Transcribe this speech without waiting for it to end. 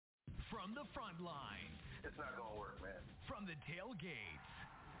From the front lines. It's not going to work, man. From the tailgates.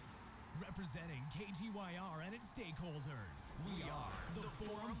 Representing KGYR and its stakeholders. We are the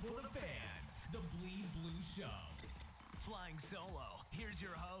Forum for the Fans. The Bleed Blue Show. Flying solo. Here's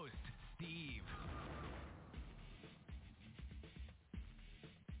your host, Steve.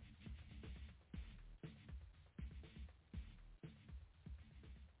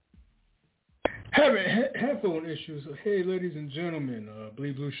 Having headphone issues. Hey, ladies and gentlemen,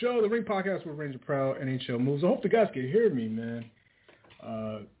 Bleed Blue Show, the Rink podcast with Ranger Proud NHL moves. I hope the guys can hear me, man.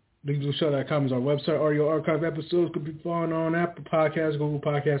 BleedBlueShow.com is our website. All your archive episodes could be found on Apple Podcasts, Google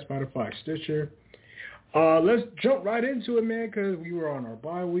Podcasts, Spotify, Stitcher. Let's jump right into it, man, because we were on our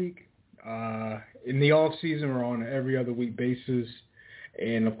bye week. In the off season, we're on an every other week basis.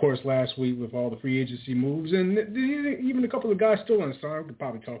 And, of course, last week with all the free agency moves, and even a couple of guys still unsigned, we could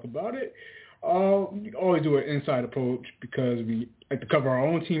probably talk about it. We always do an inside approach because we like to cover our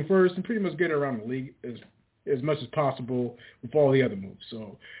own team first and pretty much get around the league as much as possible with all the other moves.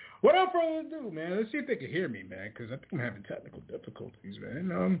 So, without further ado, man, let's see if they can hear me, man, because I think I'm having technical difficulties,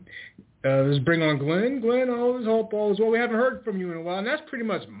 man. Let's bring on Glenn. Glenn, hope all is well. We haven't heard from you in a while, and that's pretty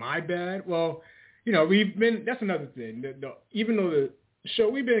much my bad. Well, you know, that's another thing. Even though the show,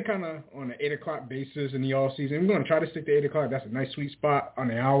 we've been kind of on an 8 o'clock basis in the off season. We're going to try to stick to 8 o'clock. That's a nice sweet spot on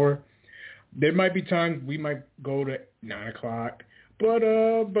the hour. There might be times we might go to 9 o'clock, but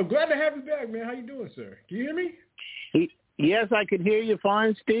glad to have you back, man. How you doing, sir? Can you hear me? Yes, I can hear you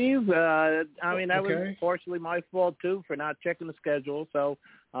fine, Steve. That was partially my fault, too, for not checking the schedule, so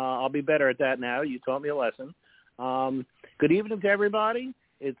I'll be better at that now. You taught me a lesson. Good evening to everybody.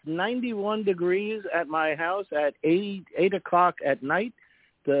 It's 91 degrees at my house at 8 o'clock at night.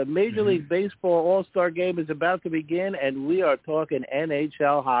 The Major League Baseball All-Star Game is about to begin, and we are talking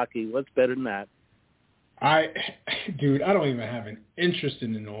NHL hockey. What's better than that? Dude, I don't even have an interest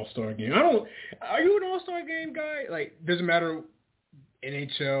in an All-Star Game. Are you an All-Star Game guy? Like, doesn't matter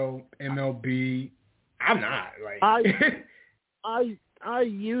NHL, MLB. I'm not. Like, I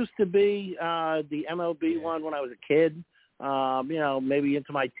used to be the MLB one when I was a kid. Maybe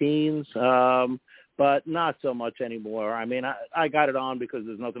into my teens. But not so much anymore. I mean, I got it on because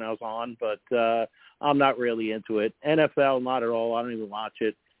there's nothing else on, but I'm not really into it. NFL, not at all. I don't even watch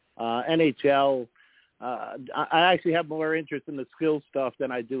it. NHL, I actually have more interest in the skill stuff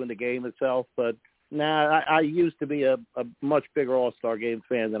than I do in the game itself. But I used to be a much bigger All-Star Game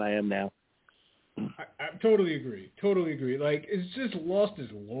fan than I am now. I totally agree. Like, it's just lost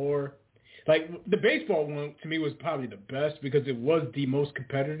its lore. Like, the baseball one, to me, was probably the best because it was the most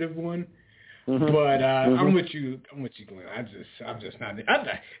competitive one. Mm-hmm. But I'm with you, Glenn. I'm just not.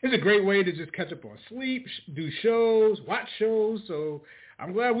 It's a great way to just catch up on sleep, do shows, watch shows. So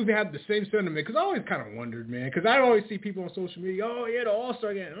I'm glad we've had the same sentiment because I always kind of wondered, man. Because I always see people on social media, oh yeah, the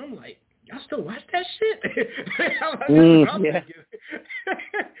All-Star Game, and I'm like, y'all still watch that shit?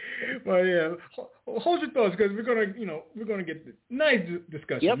 But yeah, hold your thoughts because we're gonna get the nice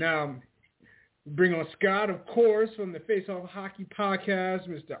discussion. Yep. Now, bring on Scott, of course, from the Face Off Hockey Podcast,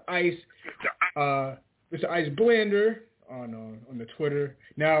 Mr. Ice Blender on the Twitter.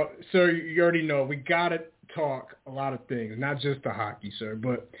 Now, sir, you already know we gotta talk a lot of things, not just the hockey, sir.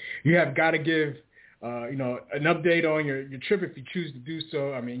 But you have got to give an update on your trip if you choose to do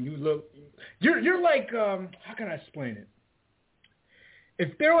so. I mean, you're like how can I explain it?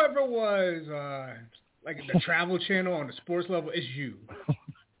 If there ever was like the Travel Channel on the sports level, it's you.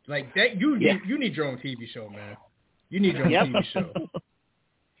 Like that, you need your own TV show, man. You need your own TV show.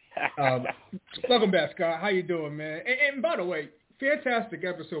 Welcome back, Scott. How you doing, man? And by the way, fantastic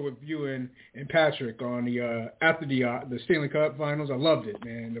episode with you and Patrick on the after the Stanley Cup Finals. I loved it,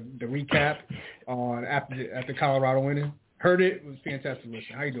 man. The recap on after Colorado winning. Heard it. It was fantastic.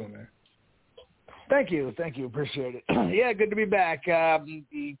 Listen, how you doing, man? Thank you. Appreciate it. Yeah, good to be back.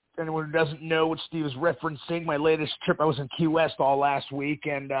 Anyone who doesn't know what Steve is referencing, my latest trip, I was in Key West all last week.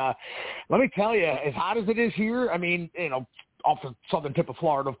 And let me tell you, as hot as it is here, I mean, off the southern tip of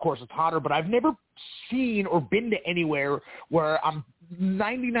Florida, of course, it's hotter. But I've never seen or been to anywhere where I'm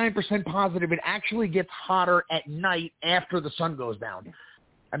 99% positive it actually gets hotter at night after the sun goes down.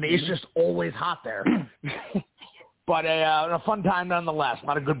 I mean, it's just always hot there. But a fun time nonetheless. A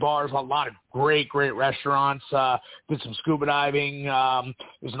lot of good bars, a lot of great restaurants. Did some scuba diving.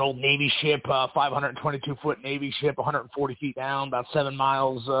 There's an old Navy ship, 522-foot Navy ship, 140 feet down, about 7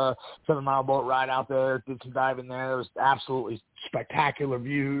 miles, 7-mile boat ride out there. Did some diving there. It was absolutely spectacular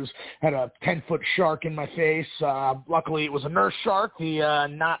views. Had a 10-foot shark in my face. Luckily, it was a nurse shark, the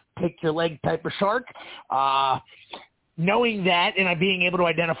not take your leg type of shark. knowing that and being able to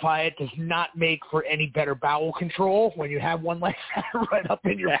identify it does not make for any better bowel control when you have one like that right up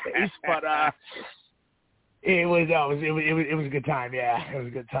in your face. But it was a good time. Yeah, it was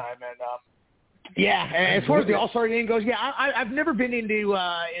a good time. And as far as the All-Star game goes, I've never been into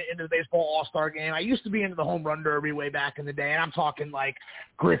the baseball All-Star game. I used to be into the home run derby way back in the day, and I'm talking like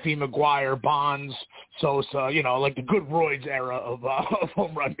Griffey, McGuire, Bonds, Sosa, like the good Royds era of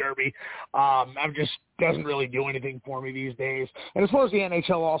home run derby. I'm just doesn't really do anything for me these days. And as far as the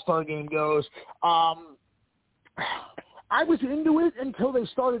NHL All-Star game goes, I was into it until they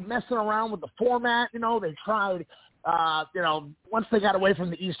started messing around with the format. They tried. Once they got away from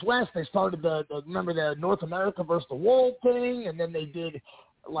the East-West, they started remember the North America versus the world thing, and then they did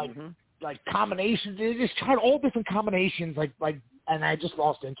like combinations. They just tried all different combinations, and I just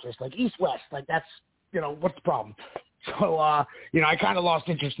lost interest. Like East-West, that's what's the problem? So I kind of lost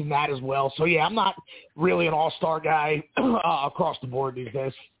interest in that as well. So I'm not really an all-star guy across the board these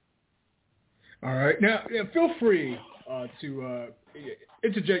days. All right, now feel free to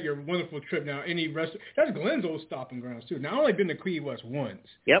interject your wonderful trip. Now, any restaurant, that's Glenn's old stopping grounds too. Now, I've only been to Key West once.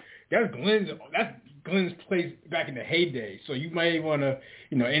 Yep. That's Glenn's place back in the heyday. So you might want to,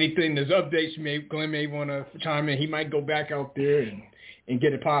 anything, there's updates, Glenn may want to chime in. He might go back out there and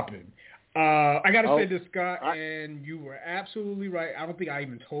get it popping. I got to say this, Scott, and you were absolutely right. I don't think I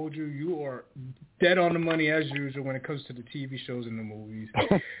even told you. You are dead on the money as usual when it comes to the TV shows and the movies.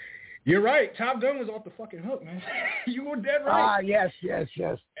 You're right. Top Gun was off the fucking hook, man. You were dead right. Yes.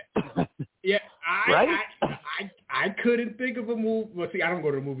 Yeah, right? I couldn't think of a movie. Well, see, I don't go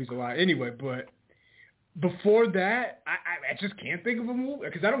to the movies a lot anyway, but before that, I just can't think of a movie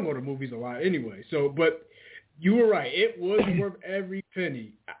because I don't go to movies a lot anyway. So, but you were right. It was worth every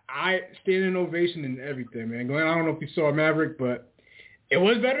penny. I standing ovation and everything, man. Glenn, I don't know if you saw Maverick, but it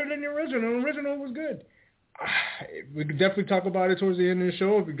was better than the original. The original was good. We could definitely talk about it towards the end of the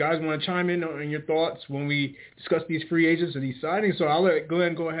show if you guys want to chime in on your thoughts when we discuss these free agents and these signings. So I'll let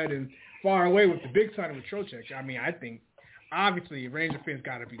Glenn go ahead and fire away with the big signing with Trocheck. I mean, I think obviously Ranger fans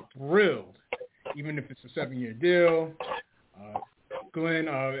got to be thrilled, even if it's a 7-year deal. Glenn,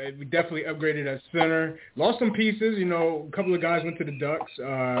 we definitely upgraded at center. Lost some pieces. A couple of guys went to the Ducks,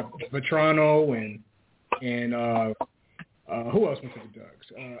 Vetrano and who else went to the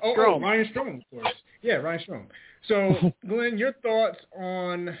Ducks? Ryan Strome, of course. Yeah, Ryan Strome. So, Glenn, your thoughts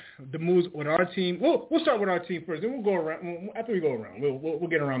on the moves with our team? We'll start with our team first, then we'll go around. After we go around, we'll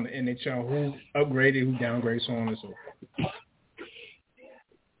get around the NHL, who upgraded, who downgraded, so on and so forth.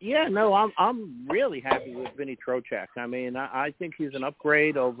 Yeah, no, I'm really happy with Vinny Trocheck. I mean, I think he's an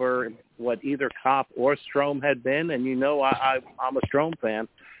upgrade over what either Kopp or Strome had been, and I'm a Strome fan,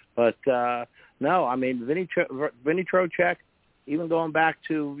 but no, I mean Vinny Trocheck, even going back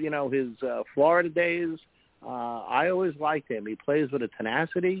to his Florida days, I always liked him. He plays with a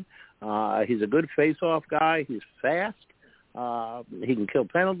tenacity. He's a good face-off guy. He's fast. He can kill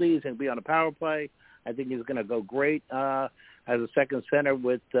penalties and be on a power play. I think he's going to go great as a second center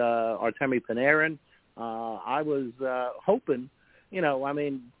with Artemi Panarin. I was hoping,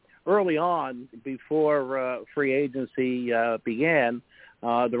 early on before free agency began,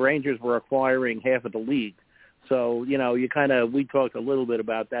 the Rangers were acquiring half of the league. So, we talked a little bit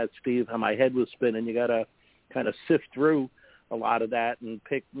about that, Steve, how my head was spinning. You got to kind of sift through a lot of that and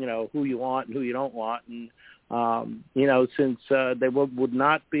pick, who you want and who you don't want. And, since they would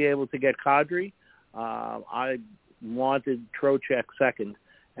not be able to get Kadri, I wanted Trocheck second.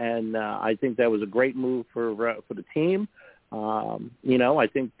 And I think that was a great move for the team. I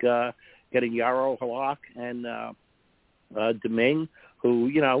think getting Yarrow Halak and Domingue, who,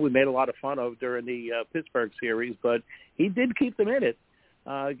 we made a lot of fun of during the Pittsburgh series, but he did keep them in it.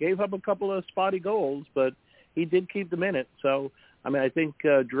 Gave up a couple of spotty goals, but he did keep them in it. So, I think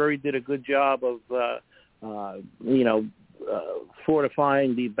Drury did a good job of,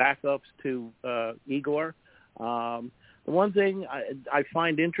 fortifying the backups to Igor. The one thing I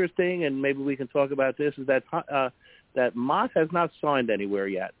find interesting, and maybe we can talk about this, is that that Mott has not signed anywhere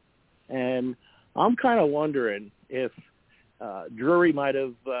yet. And I'm kind of wondering if Drury might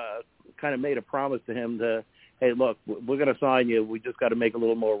have kind of made a promise to him to, hey, look, we're going to sign you. We just got to make a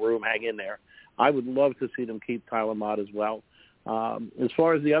little more room. Hang in there. I would love to see them keep Tyler Mott as well. As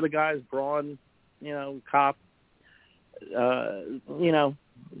far as the other guys, Braun, Kopp,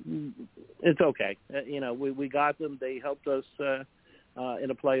 it's okay. We got them. They helped us in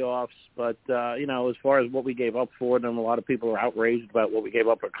the playoffs. But, as far as what we gave up for them, a lot of people are outraged about what we gave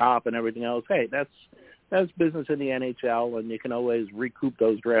up for Kopp and everything else. Hey, that's business in the NHL, and you can always recoup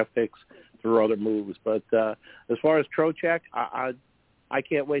those draft picks through other moves. But as far as Trocheck, I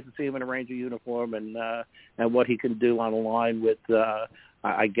can't wait to see him in a Ranger uniform and what he can do on the line with.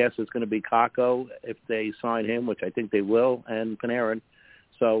 I guess it's going to be Kakko if they sign him, which I think they will, and Panarin.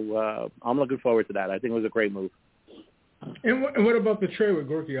 So I'm looking forward to that. I think it was a great move. And what about the trade with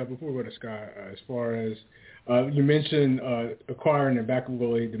Gorky before we go to Scott? As far as you mentioned acquiring the backup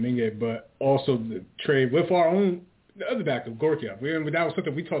goalie Dominguez, but also the trade with our own the other backup Gorky. That was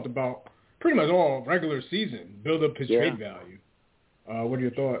something we talked about pretty much all regular season. Build up his trade value. What are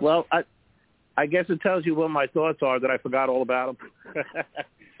your thoughts? Well, I guess it tells you what my thoughts are that I forgot all about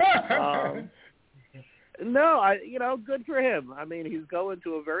them. No, good for him. I mean, he's going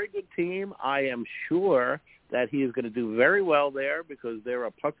to a very good team. I am sure that he is going to do very well there because they're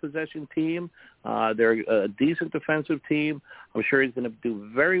a puck possession team. They're a decent defensive team. I'm sure he's going to do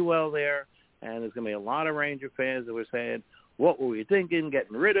very well there, and there's going to be a lot of Ranger fans that were saying, what were we thinking,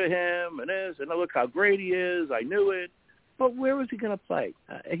 getting rid of him and this, and look how great he is. I knew it. But where was he going to play?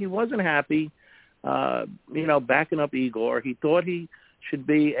 He wasn't happy, backing up Igor. He thought he should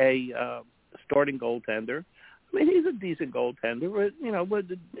be a starting goaltender. I mean, he's a decent goaltender, but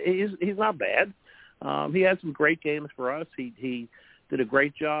he's not bad. He had some great games for us. He did a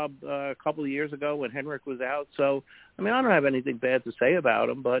great job a couple of years ago when Henrik was out. So, I mean, I don't have anything bad to say about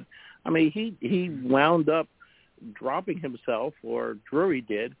him, but, I mean, he wound up dropping himself, or Drury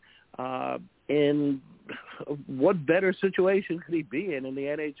did, in what better situation could he be in the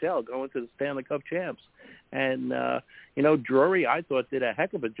NHL going to the Stanley Cup champs? And, Drury, I thought, did a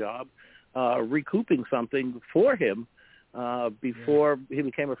heck of a job recouping something for him before he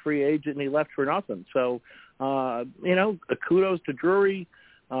became a free agent and he left for nothing. So, kudos to Drury.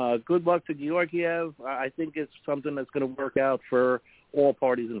 Good luck to Georgiev. I think it's something that's going to work out for all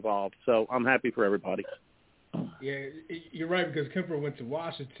parties involved. So I'm happy for everybody. Yeah, you're right, because Kemper went to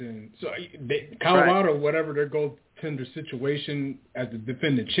Washington. So Colorado, whatever their goaltender situation as the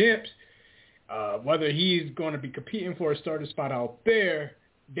defending champs, whether he's going to be competing for a starting spot out there,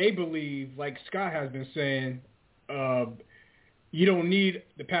 they believe, like Scott has been saying, you don't need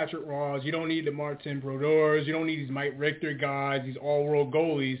the Patrick Ross, you don't need the Martin Brodeurs, you don't need these Mike Richter guys, these all-world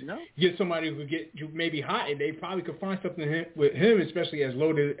goalies. No. You get somebody who may be hot, and they probably could find something with him, especially as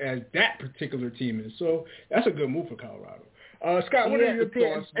loaded as that particular team is. So that's a good move for Colorado. Scott, what are your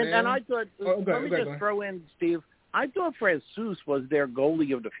thoughts, man? And I thought, let me just throw in, Steve, I thought Francouz was their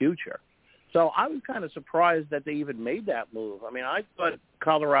goalie of the future. So I was kind of surprised that they even made that move. I mean, I thought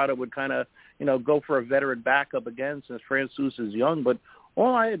Colorado would kind of, go for a veteran backup again since Francouz is young. But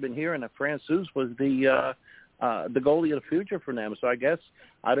all I had been hearing that Francouz was the goalie of the future for them. So I guess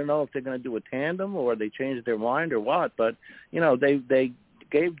I don't know if they're going to do a tandem or they changed their mind or what. But they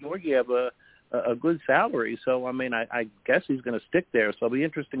gave Georgiev a good salary. So I mean, I guess he's going to stick there. So it'll be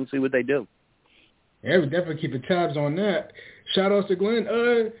interesting to see what they do. Yeah, we're definitely keeping tabs on that. Shout out to Glenn.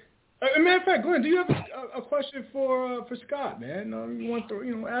 As a matter of fact, Glenn, do you have a question for Scott, man? You want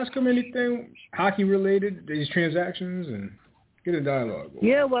to ask him anything hockey related, these transactions, and get a dialogue going.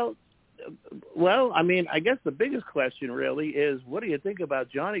 Yeah, well, I mean, I guess the biggest question really is, what do you think about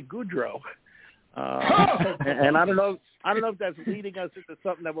Johnny Gaudreau? And I don't know if that's leading us into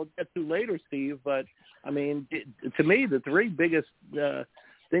something that we'll get to later, Steve. But I mean, to me, the three biggest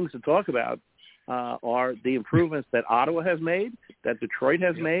things to talk about are the improvements that Ottawa has made, that Detroit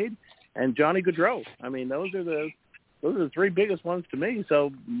has made, and Johnny Gaudreau. I mean, those are the three biggest ones to me.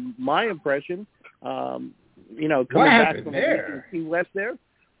 So my impression, coming back from the Key West there,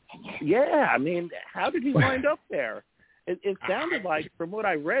 yeah, I mean, how did he wind up there? It sounded like, from what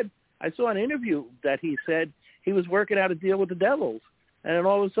I read, I saw an interview that he said he was working out a deal with the Devils, and then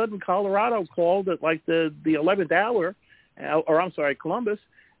all of a sudden Colorado called at like the 11th hour, or I'm sorry, Columbus,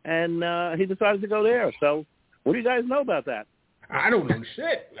 and he decided to go there. So what do you guys know about that? I don't know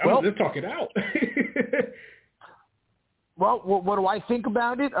shit. Let's talk it out. Well, what do I think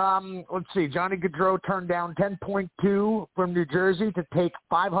about it? Let's see. Johnny Gaudreau turned down $10.2 from New Jersey to take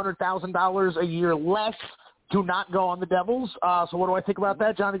 $500,000 a year less to not go on the Devils. So what do I think about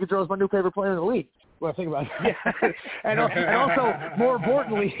that? Johnny Gaudreau is my new favorite player in the league. What do I think about it? Yeah. and also, more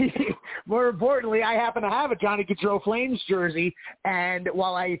importantly, I happen to have a Johnny Gaudreau Flames jersey, and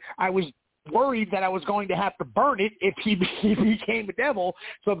while I was worried that I was going to have to burn it if he became a Devil.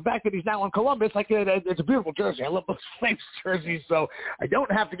 So the fact that he's now in Columbus, it's a beautiful jersey. I love those Flames jerseys, so I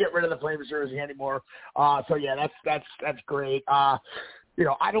don't have to get rid of the Flames jersey anymore. So yeah, that's great. I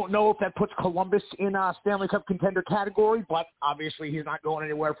don't know if that puts Columbus in a Stanley Cup contender category, but obviously he's not going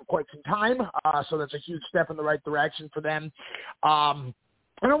anywhere for quite some time. So that's a huge step in the right direction for them.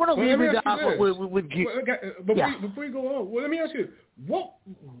 And I want to leave with Before you go on, let me ask you, what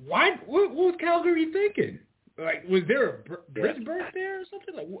was Calgary thinking? Like, was there a bridge burst there or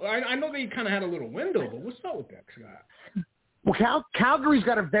something? Like, I know they kind of had a little window, but what's up with that, Scott? Well, Calgary's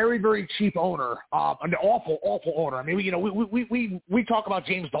got a very, very cheap owner, an awful owner. I mean, we talk about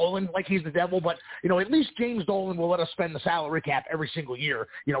James Dolan like he's the devil, but, at least James Dolan will let us spend the salary cap every single year.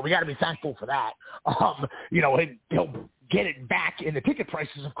 We got to be thankful for that. He'll get it back in the ticket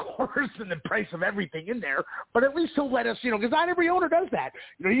prices, of course, and the price of everything in there, but at least he'll let us, because not every owner does that.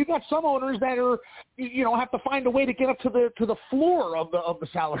 You've got some owners that are, have to find a way to get up to the floor of the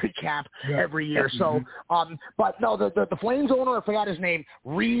salary cap every year. So, but no, the Flames owner, I forgot his name,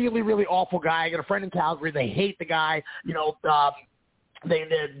 really, really awful guy. I got a friend in Calgary. They hate the guy,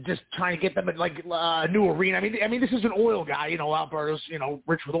 They're just trying to get them a new arena. I mean, this is an oil guy, Alberta's,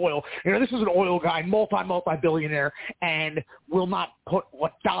 rich with oil. This is an oil guy, multi-billionaire, and will not put a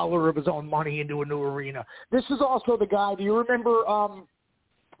dollar of his own money into a new arena. This is also the guy, do you remember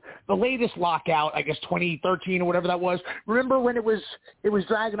the latest lockout, I guess 2013 or whatever that was? Remember when it was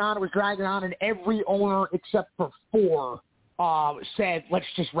dragging on, and every owner except for 4 said, let's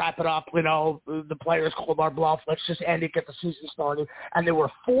just wrap it up. The players called our bluff. Let's just end it, get the season started. And there were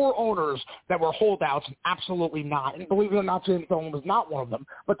 4 owners that were holdouts, and absolutely not. And believe it or not, James Dolan was not one of them.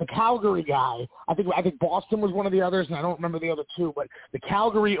 But the Calgary guy, I think Boston was one of the others, and I don't remember the other 2. But the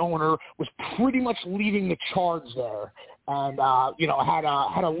Calgary owner was pretty much leading the charge there, and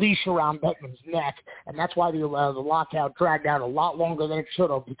had a leash around Bettman's neck, and that's why the lockout dragged out a lot longer than it should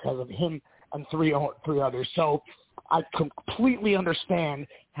have because of him and 3 others. So I completely understand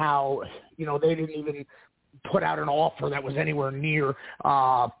how, they didn't even put out an offer that was anywhere near,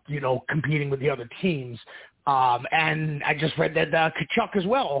 competing with the other teams. And I just read that Tkachuk as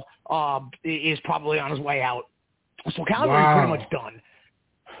well is probably on his way out. So Calgary's pretty much done.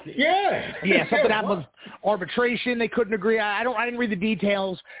 Yeah. Yeah, something happened with arbitration. They couldn't agree. I didn't read the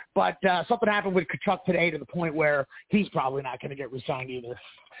details, but something happened with Tkachuk today to the point where he's probably not going to get re-signed either.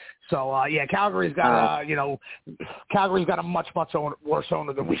 So, Calgary's got Calgary's got a much worse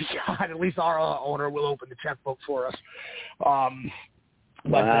owner than we got. At least our owner will open the checkbook for us.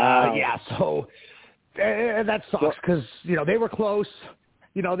 So that sucks because, they were close.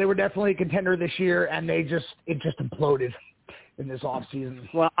 They were definitely a contender this year, and it just imploded in this offseason.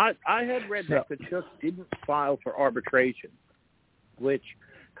 Well, I had read that Tkachuk didn't file for arbitration, which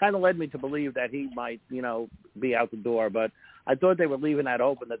kind of led me to believe that he might, be out the door. But I thought they were leaving that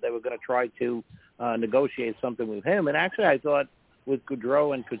open, that they were going to try to negotiate something with him. And actually, I thought with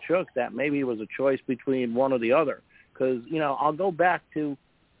Gaudreau and Tkachuk that maybe it was a choice between one or the other. Because, I'll go back to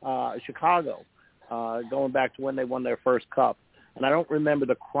Chicago, going back to when they won their first cup. And I don't remember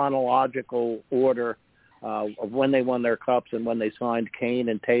the chronological order of when they won their cups and when they signed Kane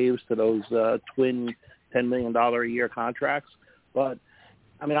and Taves to those twin $10 million a year contracts. But,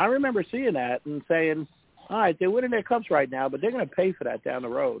 I remember seeing that and saying, all right, they're winning their cups right now, but they're going to pay for that down the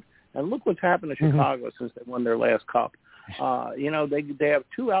road. And look what's happened to Chicago since they won their last cup. They have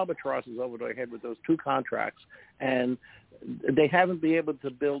 2 albatrosses over their head with those 2 contracts, and they haven't been able to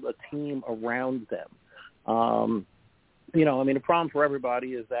build a team around them. The problem for everybody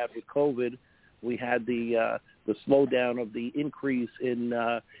is that with COVID, we had the slowdown of the increase in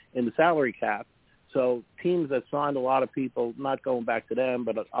the salary cap. So teams that signed a lot of people, not going back to them,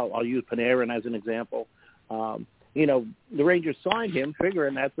 but I'll use Panarin as an example. The Rangers signed him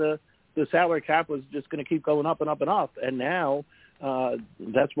figuring that the salary cap was just going to keep going up and up and up. And now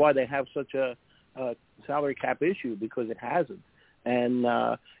that's why they have such a salary cap issue, because it hasn't. And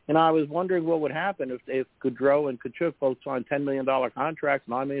I was wondering what would happen if Gaudreau and Tkachuk both signed $10 million contracts,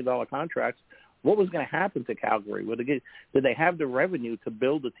 $9 million contracts. What was going to happen to Calgary? Did they have the revenue to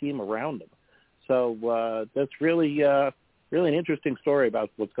build a team around them? So that's really an interesting story about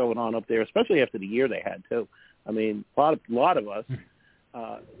what's going on up there, especially after the year they had too. A lot of us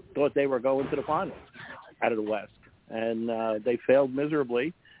thought they were going to the finals out of the West, and they failed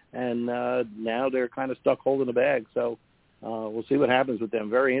miserably, and now they're kind of stuck holding the bag. So we'll see what happens with them.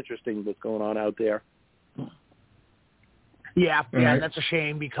 Very interesting what's going on out there. Yeah, that's a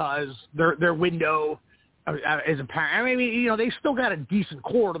shame because their window is apparent. They still got a decent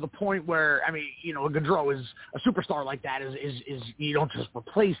core to the point where, Gaudreau is a superstar like that is you don't just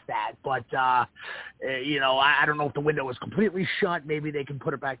replace that. But, I don't know if the window is completely shut. Maybe they can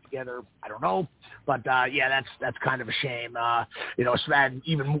put it back together. I don't know. But, that's kind of a shame. So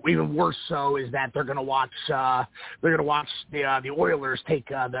even worse so is that they're going to watch the Oilers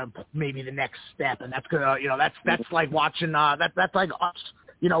take maybe the next step. And that's going to, that's like watching, that's like us.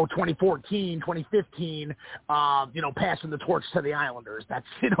 2014, 2015, passing the torch to the Islanders. That's,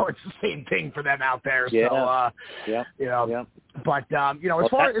 it's the same thing for them out there. Yeah. So, But,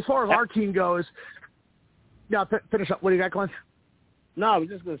 as far as our team goes, Yeah, finish up. What do you got, Glenn? No, I was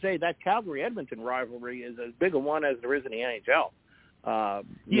just going to say that Calgary-Edmonton rivalry is as big a one as there is in the NHL.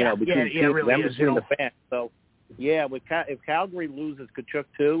 Between it really is. The fans. So, yeah, if Calgary loses Tkachuk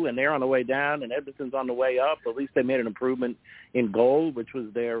too, and they're on the way down, and Edmonton's on the way up, at least they made an improvement in goal, which was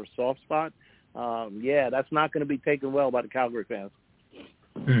their soft spot. That's not going to be taken well by the Calgary fans.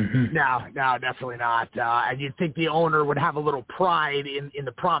 Mm-hmm. No, definitely not. And you'd think the owner would have a little pride in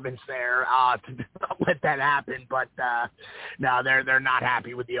the province there to not let that happen, but no, they're not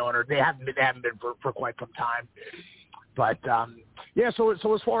happy with the owner. They haven't been for quite some time. But so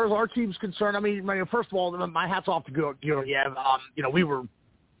as far as our team's concerned, I mean, first of all, my hat's off to Georgiev. We were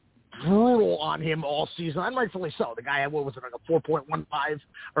brutal on him all season, and rightfully so. The guy had, what was it, like a 4.15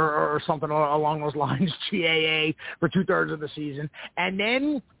 or something along those lines, GAA for 2/3 of the season. And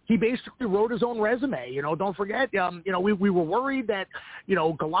then he basically wrote his own resume. Don't forget, we were worried that,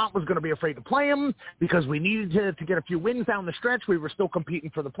 Gallant was going to be afraid to play him because we needed to get a few wins down the stretch. We were still competing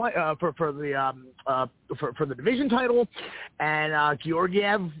for the for the division title, and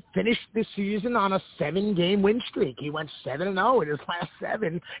Georgiev finished this season on a 7-game win streak. He went 7-0 in his last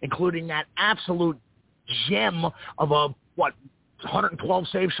 7, including that absolute gem of a 112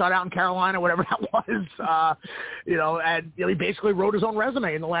 save shutout in Carolina, whatever that was, and he basically wrote his own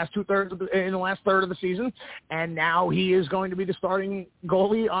resume in the last third of the season, and now he is going to be the starting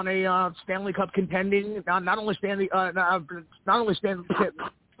goalie on a Stanley Cup contending, not only Stanley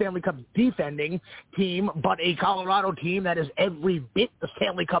Cup defending team, but a Colorado team that is every bit the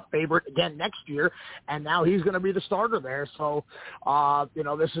Stanley Cup favorite again next year, and now he's going to be the starter there. So,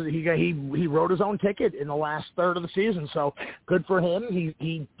 this is he wrote his own ticket in the last third of the season. So good for him.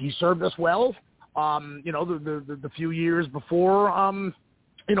 He served us well. The few years before.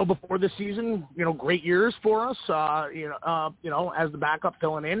 Before this season, great years for us. As the backup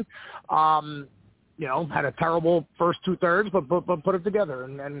filling in. Had a terrible first 2/3, but put it together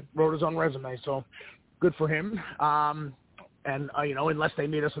and wrote his own resume. So good for him. Unless they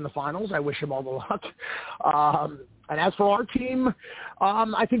meet us in the finals, I wish him all the luck. And as for our team,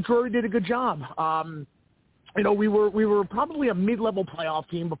 I think Drury did a good job. We were probably a mid-level playoff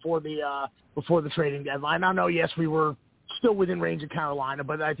team before the trading deadline. I know, yes, we were still within range of Carolina,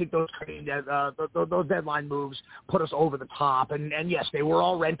 but I think those deadline moves put us over the top. And yes, they were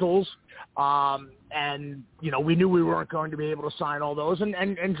all rentals. And we knew we weren't going to be able to sign all those.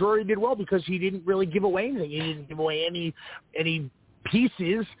 And Drury did well because he didn't really give away anything. He didn't give away any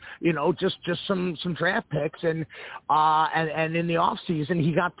pieces, just some draft picks. And in the off season,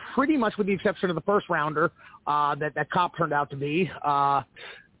 he got pretty much, with the exception of the first rounder, that Kopp turned out to be,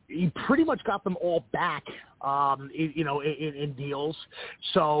 he pretty much got them all back, in deals.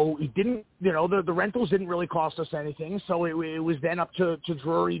 So he didn't, the rentals didn't really cost us anything. So it was then up to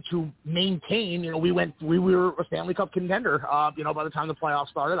Drury to maintain. We were a Stanley Cup contender. By the time the playoffs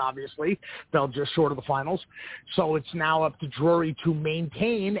started, obviously fell just short of the finals. So it's now up to Drury to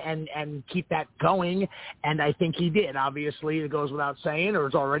maintain and keep that going. And I think he did. Obviously, it goes without saying, or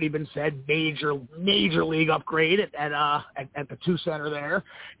it's already been said, major league upgrade at the 2 center there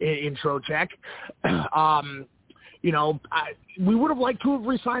in Trocheck. We would have liked to have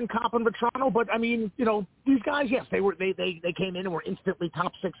re-signed Kopp and Vetrano, but I mean, these guys, yes, they came in and were instantly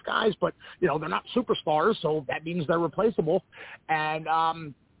top 6 guys, but they're not superstars, so that means they're replaceable. And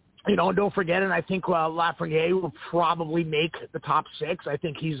and don't forget, and I think Lafreniere will probably make the top 6. I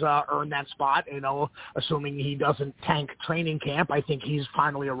think he's earned that spot, assuming he doesn't tank training camp. I think he's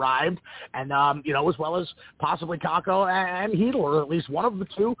finally arrived. And, as well as possibly Kakko and Hedl, or at least one of the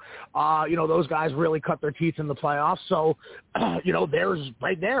two. Those guys really cut their teeth in the playoffs. So, there's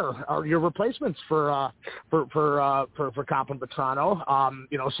right there are your replacements for Kopp and Vetrano.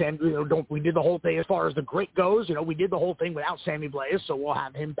 We did the whole thing as far as the grit goes. We did the whole thing without Sammy Blais, so we'll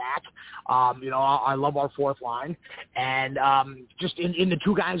have him back. I love our fourth line, and just in the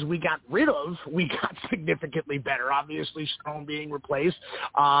 2 guys we got rid of, we got significantly better. Obviously, Stone being replaced.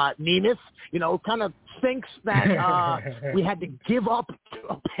 Nemeth, kind of thinks that we had to give up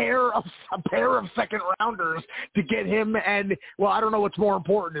a pair of second rounders to get him, and I don't know what's more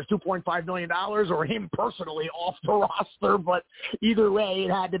important, is $2.5 million or him personally off the roster, but either way,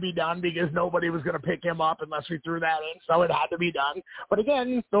 it had to be done because nobody was going to pick him up unless we threw that in, so it had to be done. But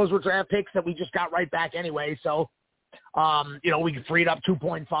again, those were draft picks that we just got right back anyway, so We freed up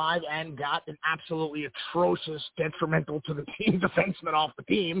 2.5 and got an absolutely atrocious, detrimental to the team defenseman off the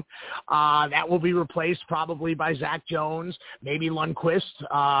team. That will be replaced probably by Zach Jones, maybe Lundqvist.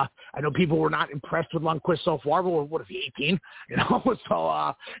 I know people were not impressed with Lundqvist so far, but what is he, 18?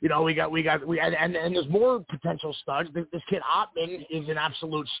 So and there's more potential studs. This kid Ottman is an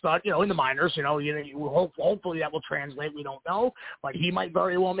absolute stud, in the minors. Hopefully that will translate. We don't know, but he might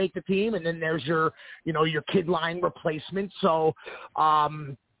very well make the team. And then there's your kid line replacement. So, I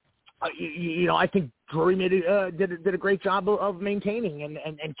think Drury did a great job of maintaining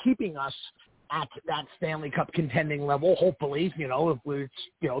and keeping us at that Stanley Cup contending level. Hopefully, there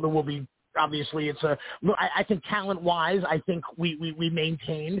will be. Obviously, I think talent-wise, I think we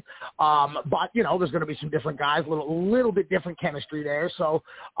maintained. But, there's going to be some different guys, a little bit different chemistry there. So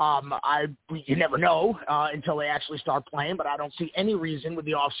you never know until they actually start playing. But I don't see any reason with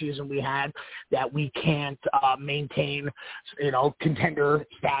the offseason we had that we can't maintain, contender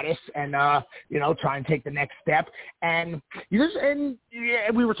status and, try and take the next step. And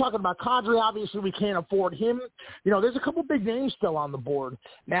we were talking about Kadri. Obviously, we can't afford him. There's a couple big names still on the board.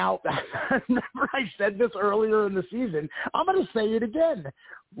 Now, remember I said this earlier in the season. I'm going to say it again.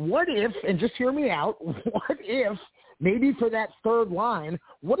 What if, and just hear me out, what if maybe for that third line,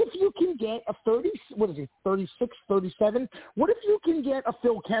 what if you can get a 36, 37? What if you can get a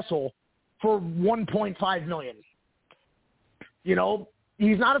Phil Kessel for $1.5 million?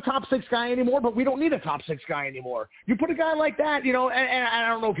 He's not a top six guy anymore, but we don't need a top six guy anymore. You put a guy like that, and I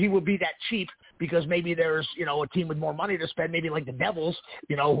don't know if he would be that cheap because maybe there's, a team with more money to spend, maybe like the Devils,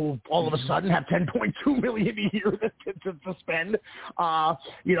 who all of a sudden have $10.2 million a year to spend.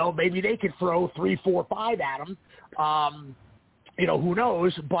 Maybe they could throw 3, 4, 5 at him. Who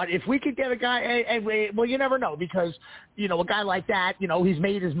knows? But if we could get a guy, well, you never know because, a guy like that, he's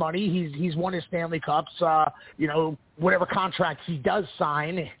made his money. He's won his Stanley Cups. Whatever contract he does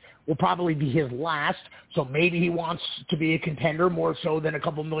sign will probably be his last. So maybe he wants to be a contender more so than a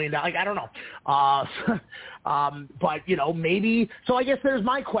couple $1 million. I don't know. But, maybe. So I guess there's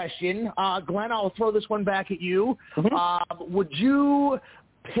my question. Glenn, I'll throw this one back at you. Mm-hmm. Would you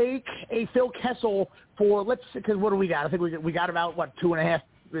take a Phil Kessel for because what do we got? I think we got about 2.5.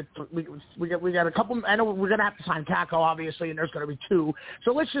 We got a couple. I know we're going to have to sign Kako obviously, and there's going to be 2.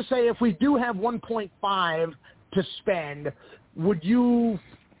 So let's just say if we do have 1.5 to spend, would you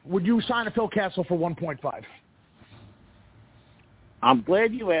sign a Phil Kessel for 1.5? I'm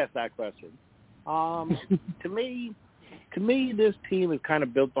glad you asked that question. To me, this team is kind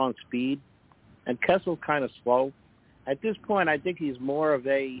of built on speed, and Kessel's kind of slow. At this point, I think he's more of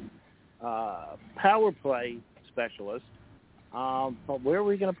a power play specialist. But where are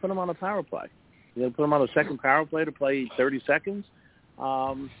we going to put him on a power play? You're going to put him on a second power play to play 30 seconds?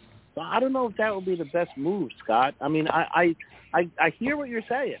 So I don't know if that would be the best move, Scott. I mean, I hear what you're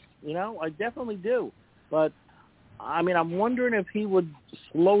saying. I definitely do. But, I mean, I'm wondering if he would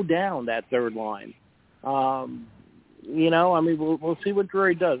slow down that third line. I mean, we'll see what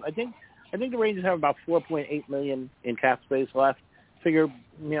Drury does. I think the Rangers have about $4.8 million in cap space left. Figure,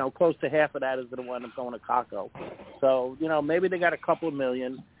 close to half of that is going to wind up going to Kako. So, maybe they got a couple of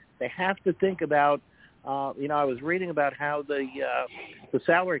million. They have to think about, I was reading about how the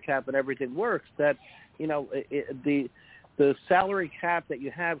salary cap and everything works, that, the salary cap that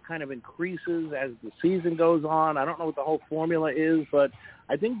you have kind of increases as the season goes on. I don't know what the whole formula is, but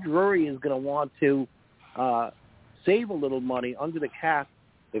I think Drury is going to want to save a little money under the cap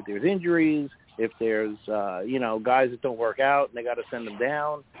if there's injuries, if there's, guys that don't work out and they got to send them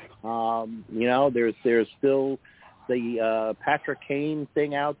down. There's still the Patrick Kane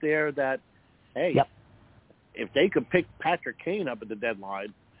thing out there that, hey, yep. If they could pick Patrick Kane up at the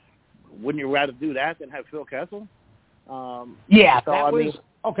deadline, wouldn't you rather do that than have Phil Kessel? Okay,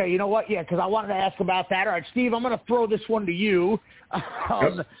 you know what? Yeah, because I wanted to ask about that. All right, Steve, I'm going to throw this one to you.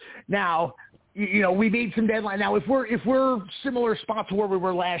 Now, we made some deadline. Now, if we're similar spot to where we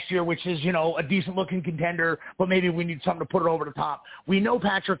were last year, which is, a decent looking contender, but maybe we need something to put it over the top. We know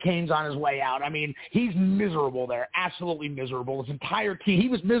Patrick Kane's on his way out. I mean, he's miserable there, absolutely miserable. His entire team, he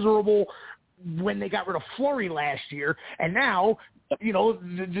was miserable when they got rid of Fleury last year, and now,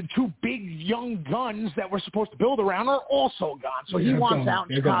 the 2 big young guns that we're supposed to build around are also gone. So he wants out,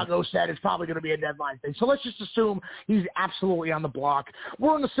 and Chicago said it's probably going to be a deadline thing. So let's just assume he's absolutely on the block.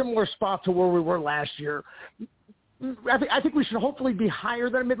 We're in a similar spot to where we were last year. I think we should hopefully be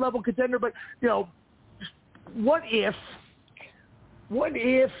higher than a mid-level contender, but, what if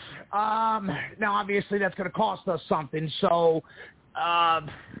now obviously that's going to cost us something. So,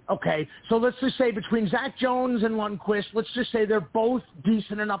 Okay, so let's just say between Zach Jones and Lundqvist, let's just say they're both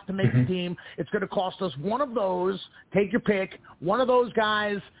decent enough to make the team. It's going to cost us one of those, take your pick, one of those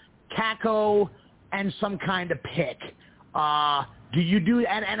guys, Kakko, and some kind of pick. Do you do,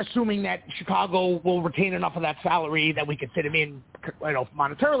 and assuming that Chicago will retain enough of that salary that we can fit him in,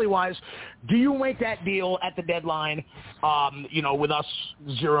 monetarily wise, do you make that deal at the deadline, with us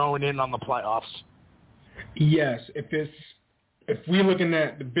zeroing in on the playoffs? Yes, if we're looking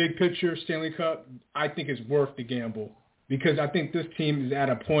at the big picture, Stanley Cup, I think it's worth the gamble because I think this team is at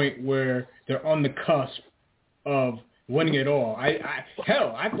a point where they're on the cusp of winning it all. I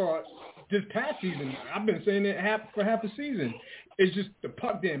thought this past season, I've been saying it for half the season, it's just the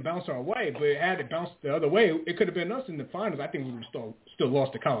puck didn't bounce our way, but had it bounced the other way, it could have been us in the finals. I think we would have still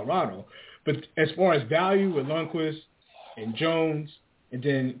lost to Colorado. But as far as value with Lundqvist and Jones and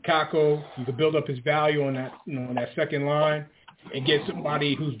then Kakko, you could build up his value on that, on that second line and get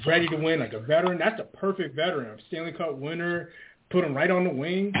somebody who's ready to win, like a veteran. That's a perfect veteran, a Stanley Cup winner. Put him right on the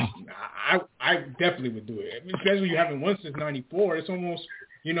wing. I definitely would do it, especially you haven't won since '94. It's almost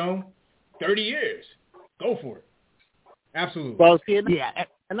 30 years. Go for it. Absolutely. Well, see, and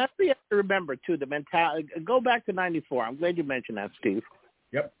that's what you have to remember too. The mentality. Go back to '94. I'm glad you mentioned that, Steve.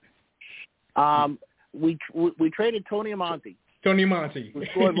 Yep. We traded Tony Amonte. We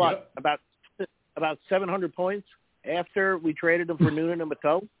scored what? Yep. About 700 points after we traded him for Noonan and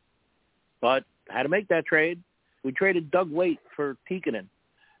Mateau. But had to make that trade. We traded Doug Waite for Tikkanen.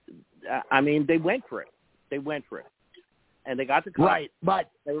 They went for it. And they got the cut. Right, but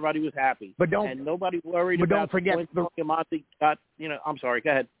everybody was happy. And nobody worried about don't forget Tony Amonte got, I'm sorry,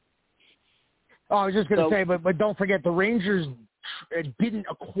 go ahead. Oh, I was just going to say, but don't forget the Rangers didn't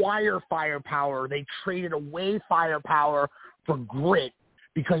acquire firepower. They traded away firepower for grit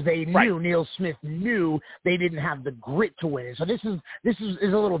because they knew, Neil Smith knew they didn't have the grit to win. So this is a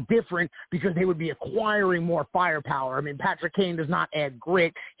little different because they would be acquiring more firepower. I mean, Patrick Kane does not add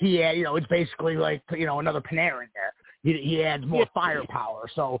grit. He add, it's basically like, another Panarin there. He adds more firepower.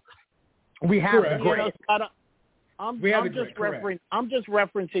 So we have the grit. I'm just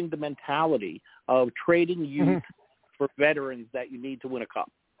referencing the mentality of trading youth for veterans that you need to win a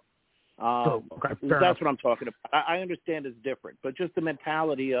cup. That's what I'm talking about. I understand it's different, but just the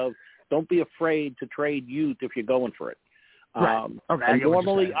mentality of don't be afraid to trade youth if you're going for it.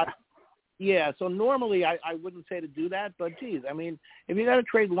 Normally, I wouldn't say to do that, but geez, if you got to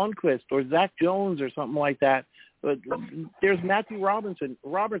trade Lundqvist or Zach Jones or something like that, but there's Matthew Robertson,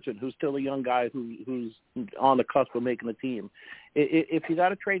 who's still a young guy who's on the cusp of making the team. If you got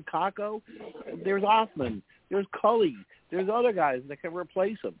to trade Kakko, there's Hoffman, there's Cully, there's other guys that can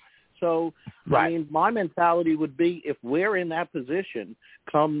replace him. So, my mentality would be if we're in that position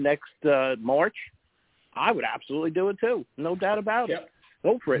come next March, I would absolutely do it too. No doubt about it.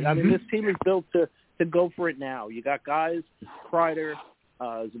 Go for it. This team is built to go for it now. You got guys, Kreider,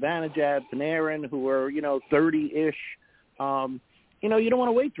 Zibanejad, Panarin, who are, 30-ish. You don't want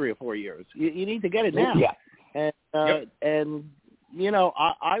to wait 3 or 4 years. You need to get it now. Yeah. And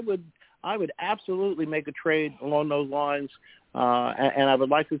I would absolutely make a trade along those lines. And I would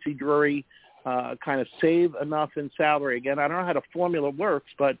like to see Drury kind of save enough in salary. Again, I don't know how the formula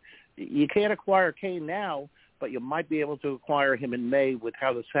works, but you can't acquire Kane now, but you might be able to acquire him in May with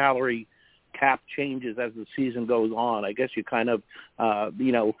how the salary cap changes as the season goes on. I guess you kind of,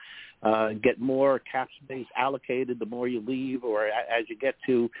 get more cap space allocated the more you leave, or as you get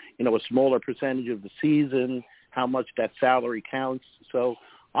to, a smaller percentage of the season, how much that salary counts. So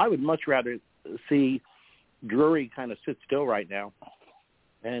I would much rather see Drury kind of sit still right now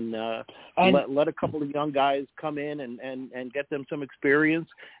and let a couple of young guys come in and get them some experience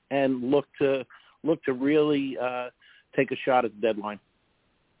and look to really take a shot at the deadline.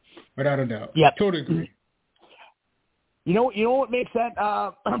 Without a doubt. Yeah. Totally agree. You know what makes that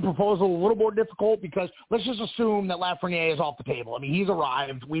proposal a little more difficult? Because let's just assume that Lafreniere is off the table. He's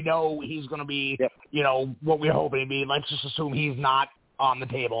arrived. We know he's going to be, what we're hoping to be. Let's just assume he's not on the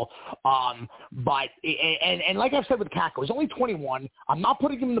table. But like I've said with Kakko, he's only 21. I'm not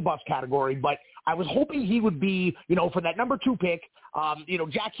putting him in the bust category, but I was hoping he would be, for that number 2 pick.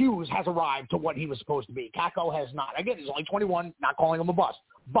 Jack Hughes has arrived to what he was supposed to be. Kakko has not. Again, he's only 21, not calling him a bust.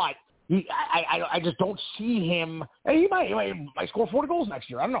 But I just don't see him. He might score 40 goals next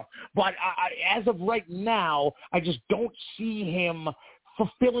year. I don't know. But as of right now, I just don't see him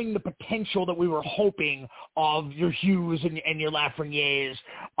fulfilling the potential that we were hoping of your Hughes and your Lafrenieres.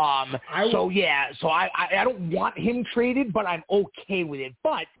 So I don't want him traded, but I'm okay with it.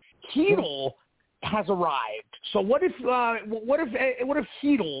 But Hedl has arrived. So what if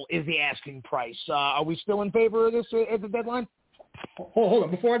Hedl is the asking price? Are we still in favor of this at the deadline? Hold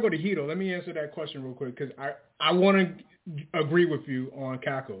on. Before I go to Hito, let me answer that question real quick because I want to agree with you on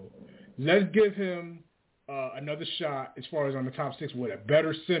Kako. Let's give him another shot as far as on the top 6 with a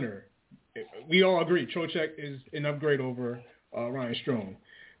better center. We all agree Trocheck is an upgrade over Ryan Strome.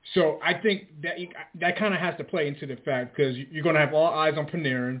 So I think that kind of has to play into the fact because you're going to have all eyes on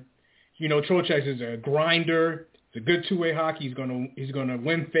Panarin. You know, Trocheck is a grinder. It's a good two-way hockey. He's gonna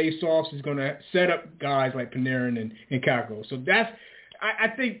win face-offs. He's gonna set up guys like Panarin and Kako. So I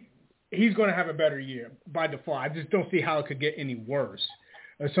think he's gonna have a better year by default. I just don't see how it could get any worse.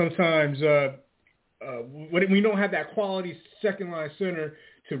 Sometimes when we don't have that quality second-line center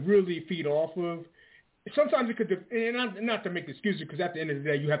to really feed off of, sometimes it could, and not to make excuses, because at the end of the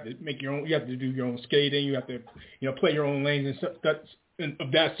day, you have to make your own. You have to do your own skating. You have to, play your own lanes and stuff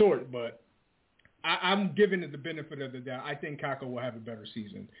of that sort. But I'm giving it the benefit of the doubt. I think Kako will have a better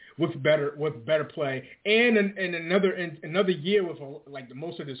season with better play and another year with the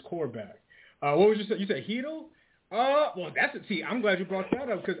most of his core back. What was you said Hito? Well, that's it. See, I'm glad you brought that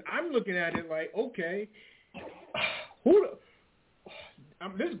up because I'm looking at it like, okay,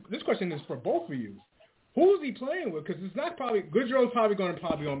 this question is for both of you. Who is he playing with? Because it's not probably Goodrow's probably going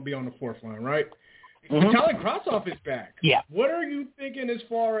to be on the fourth line, right? Mm-hmm. Vitaly Kravtsov is back. Yeah. What are you thinking as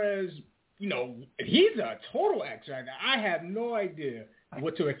far as he's a total X right now. I have no idea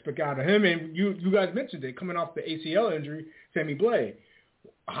what to expect out of him. And you guys mentioned it coming off the ACL injury, Sammy Blais.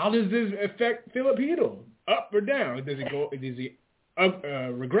 How does this affect Philip Hito? Up or down? Does he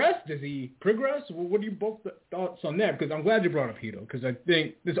regress? Does he progress? What are you both thoughts on that? Because I'm glad you brought up Hito because I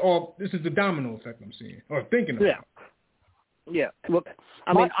think this is the domino effect I'm seeing or thinking about. Yeah. Look,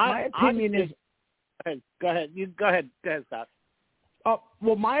 my opinion is. Go ahead. Go ahead, Scott.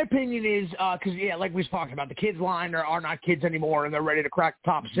 Well, my opinion is because like we was talking about, the kids line are not kids anymore, and they're ready to crack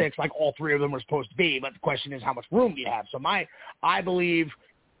the top 6 like all 3 of them were supposed to be. But the question is, how much room do you have? So I believe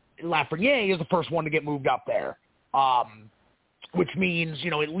Lafreniere is the first one to get moved up there, which means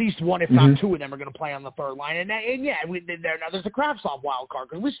at least one, if not 2 of them are going to play on the third line. And now there's the Kravtsov wild card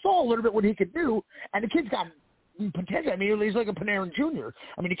because we saw a little bit what he could do, and the kid's got potential. I mean, he's like a Panarin Jr.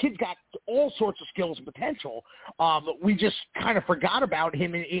 I mean, the kid's got all sorts of skills and potential. We just kind of forgot about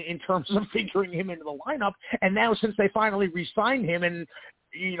him in terms of figuring him into the lineup. And now since they finally re-signed him and,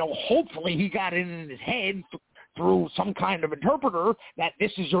 hopefully he got it in his head through some kind of interpreter that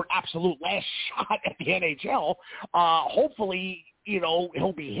this is your absolute last shot at the NHL, hopefully,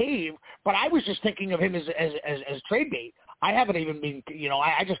 he'll behave. But I was just thinking of him as trade bait. I haven't even been,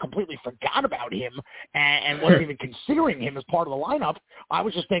 I just completely forgot about him and wasn't even considering him as part of the lineup. I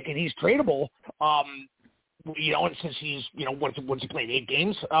was just thinking he's tradable, and since he's, once he played 8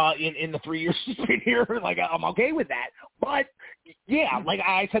 games in the 3 years he's been here, I'm okay with that. But, yeah, like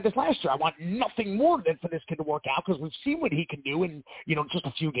I said this last year, I want nothing more than for this kid to work out because we've seen what he can do in, just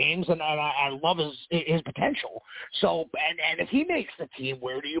a few games, and I love his potential. So, and if he makes the team,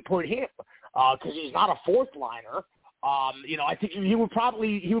 where do you put him? Because he's not a fourth liner. I think he would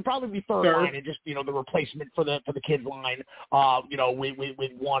probably be third line and just, the replacement for the kids line,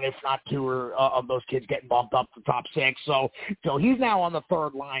 with 1, if not 2 of those kids getting bumped up to top 6. So he's now on the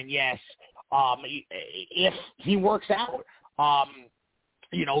third line. Yes. If he works out,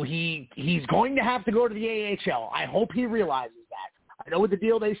 he's going to have to go to the AHL. I hope he realizes that. I know with the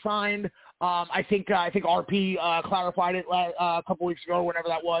deal they signed, I think RP clarified it a couple weeks ago, whenever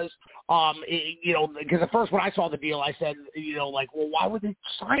that was. Because at first when I saw the deal, I said, well, why would they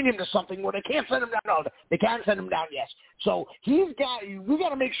sign him to something where they can't send him down? No, they can't send him down. Yes. So we got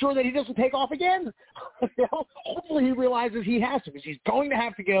to make sure that he doesn't take off again. Hopefully he realizes he has to, because he's going to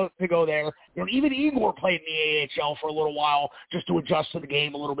have to go there. Even Igor played in the AHL for a little while just to adjust to the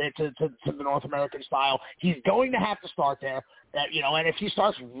game a little bit to the North American style. He's going to have to start there. And if he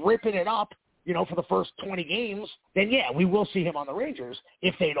starts ripping it up, for the first 20 games, then yeah, we will see him on the Rangers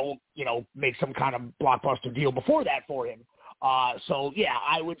if they don't, make some kind of blockbuster deal before that for him. So yeah,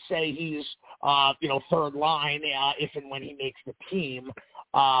 I would say he's, third line if and when he makes the team.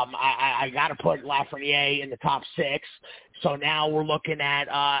 I got to put Lafreniere in the top 6. So now we're looking at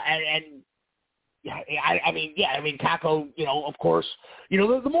Kako, of course,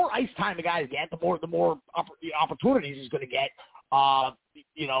 the more ice time the guys get, the more opportunities he's going to get, to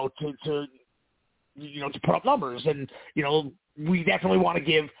put up numbers. And, we definitely want to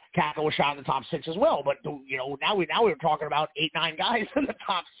give Kako a shot in the top 6 as well. But, now we're talking about 8-9 guys in the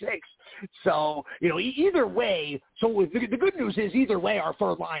top 6. So, either way, so the good news is either way, our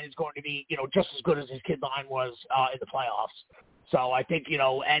third line is going to be, just as good as his kid line was in the playoffs. So I think,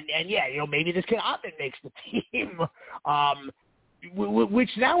 maybe this kid Ottman makes the team,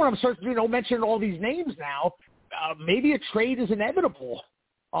 which now when I'm starting to, mention all these names now, maybe a trade is inevitable.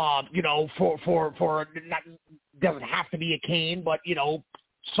 For not, doesn't have to be a Kane, but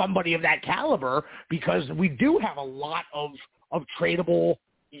somebody of that caliber, because we do have a lot of tradable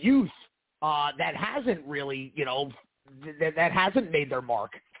youth that hasn't really that hasn't made their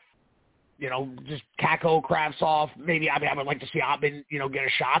mark. Just Kako, Kravtsov, maybe. I would like to see Ottman, get a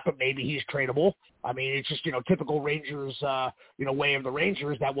shot, but maybe he's tradable. I mean, it's just, typical Rangers, way of the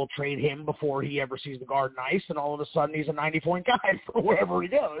Rangers that will trade him before he ever sees the Garden Ice, and all of a sudden he's a 90-point guy for wherever he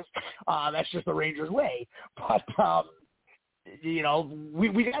goes. That's just the Rangers way. But, we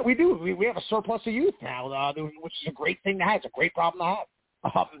have a surplus of youth now, which is a great thing to have. It's a great problem to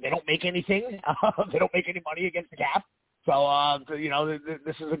have. They don't make anything. They don't make any money against the cap. So,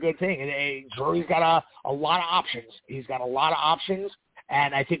 this is a good thing. And Drury's got a lot of options. He's got a lot of options,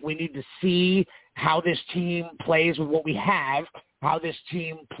 and I think we need to see how this team plays with what we have, how this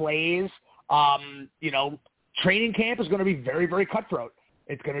team plays. Training camp is going to be very, very cutthroat.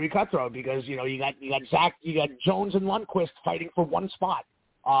 It's going to be cutthroat because, you got Zach, you got Jones and Lundqvist fighting for one spot.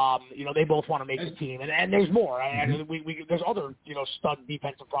 They both want to make the team, and there's more. And there's other, stud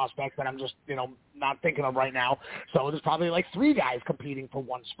defensive prospects that I'm just, not thinking of right now. So there's probably like 3 guys competing for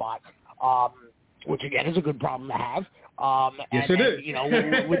one spot, which again is a good problem to have. Yes, it is.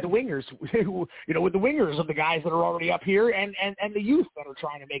 With the wingers, with the wingers of the guys that are already up here, and the youth that are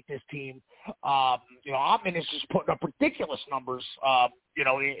trying to make this team. Ottman is just putting up ridiculous numbers,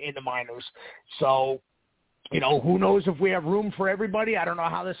 in the minors. So. Who knows if we have room for everybody? I don't know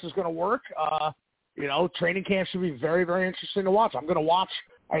how this is going to work. Training camp should be very, very interesting to watch. I'm going to watch.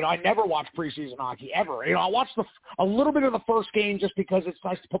 I never watch preseason hockey ever. I watch a little bit of the first game just because it's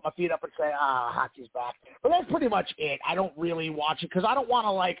nice to put my feet up and say, hockey's back. But that's pretty much it. I don't really watch it because I don't want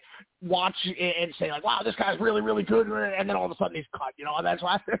to watch it and say wow, this guy's really, really good, and then all of a sudden he's cut. That's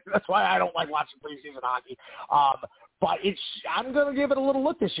why I don't like watching preseason hockey. But I'm going to give it a little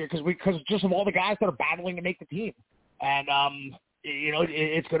look this year because just of all the guys that are battling to make the team. And,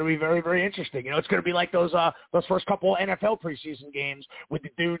 it's going to be very, very interesting. It's going to be like those first couple NFL preseason games with the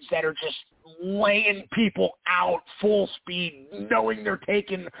dudes that are just laying people out full speed, knowing they're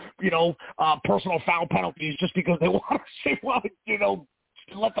taking, personal foul penalties just because they want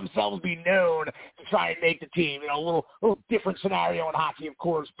to let themselves be known to try and make the team. A little different scenario in hockey, of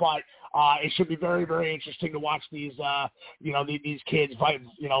course, but it should be very, very interesting to watch these, these kids fight,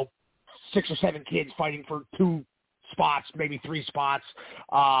 6 or 7 kids fighting for 2 spots, maybe 3 spots.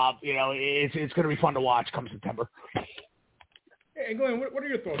 It's going to be fun to watch come September. Hey, Glenn, what are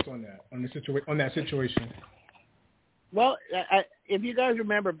your thoughts on that, on that situation? Well, if you guys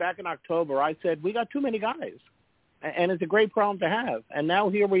remember back in October, I said we got too many guys. And it's a great problem to have. And now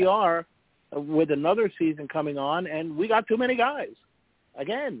here we are with another season coming on, and we got too many guys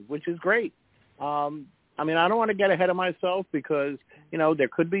again, which is great. I don't want to get ahead of myself because, there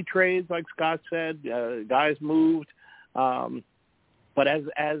could be trades, like Scott said, guys moved. But as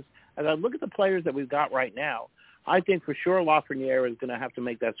I look at the players that we've got right now, I think for sure Lafreniere is going to have to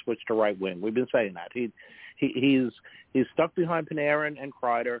make that switch to right wing. We've been saying that. He's stuck behind Panarin and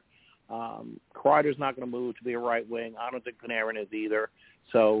Kreider. Kreider's not going to move to be a right wing. I don't think Panarin is either.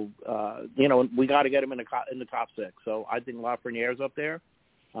 So, we got to get him in the top 6. So I think Lafreniere's up there.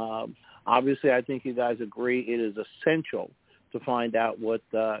 Obviously, I think you guys agree it is essential to find out what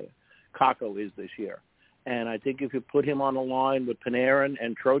Kako is this year. And I think if you put him on the line with Panarin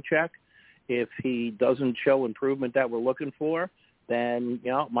and Trocheck, if he doesn't show improvement that we're looking for, then,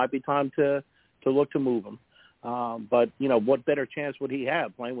 it might be time to look to move him. But, what better chance would he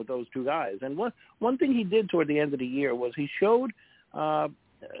have playing with those 2 guys? And one thing he did toward the end of the year was he showed,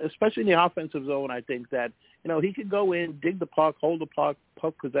 especially in the offensive zone, I think that, he could go in, dig the puck, hold the puck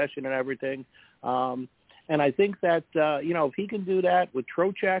possession and everything. And I think that, if he can do that with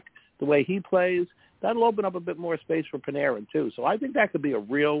Trocheck, the way he plays, that'll open up a bit more space for Panarin, too. So I think that could be a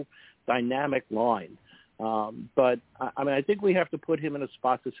real dynamic line. But, I think we have to put him in a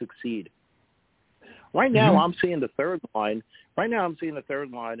spot to succeed. Right now, I'm seeing the third line. Right now, I'm seeing the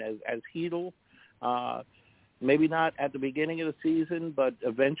third line as Hedl. Maybe not at the beginning of the season, but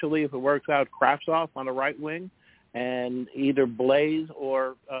eventually, if it works out, Kravtsov on the right wing, and either Blaze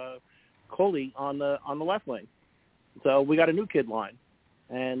or Coley on the left wing. So we got a new kid line,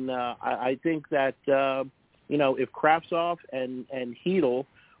 and I think that if Kravtsov and Hedl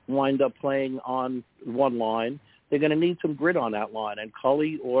wind up playing on one line, they're going to need some grit on that line, and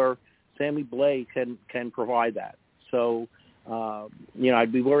Cully or Sammy Blais can provide that. So,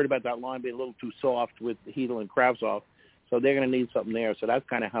 I'd be worried about that line being a little too soft with Hedl and Kravtsov. So they're going to need something there. So that's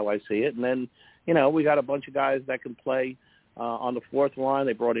kind of how I see it. And then, we got a bunch of guys that can play On the fourth line,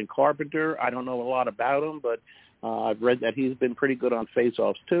 they brought in Carpenter. I don't know a lot about him, but I've read that he's been pretty good on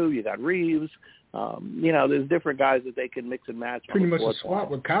faceoffs too. You got Reeves. There's different guys that they can mix and match. Pretty much a swap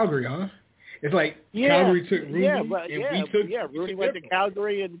with Calgary, huh? It's like Calgary took Rooney, Rooney went to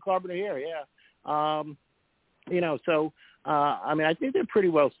Calgary and Carpenter here, I think they're pretty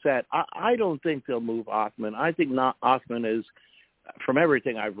well set. I don't think they'll move Othman. I think Othman is, from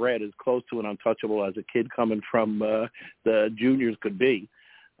everything I've read, as close to an untouchable as a kid coming from the juniors could be.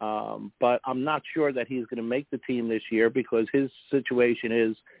 But I'm not sure that he's going to make the team this year because his situation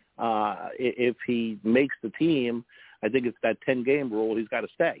is if he makes the team, I think it's that 10-game rule, he's got to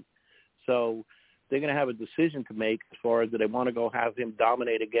stay. So they're going to have a decision to make as far as do they want to go have him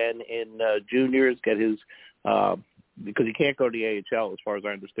dominate again in juniors, get his because he can't go to the AHL as far as I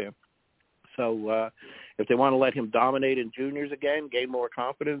understand. So if they want to let him dominate in juniors again, gain more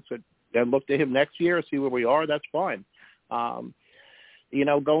confidence, and look to him next year, see where we are, that's fine. Going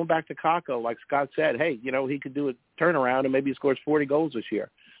back to Kakko, like Scott said, hey, he could do a turnaround and maybe he scores 40 goals this year.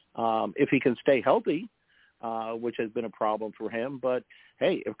 If he can stay healthy, which has been a problem for him. But,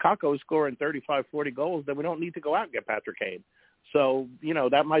 hey, if Kakko is scoring 35, 40 goals, then we don't need to go out and get Patrick Kane. So,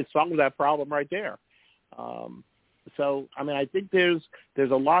 that might solve that problem right there. I think there's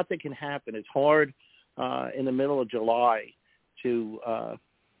a lot that can happen. It's hard in the middle of July to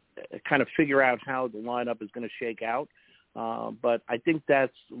kind of figure out how the lineup is going to shake out. But I think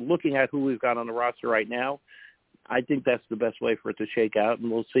that's looking at who we've got on the roster right now. I think that's the best way for it to shake out,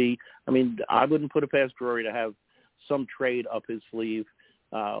 and we'll see. I mean, I wouldn't put it past Drury to have some trade up his sleeve,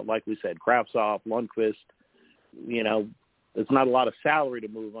 like we said, Kravtsov, Lundqvist. It's not a lot of salary to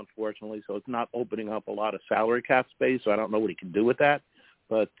move, unfortunately, so it's not opening up a lot of salary cap space, so I don't know what he can do with that.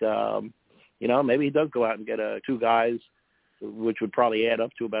 But, maybe he does go out and get two guys, which would probably add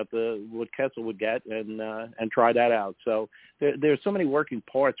up to about what Kessel would get, and try that out. So there's so many working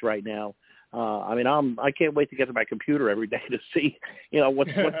parts right now. I can't wait to get to my computer every day to see,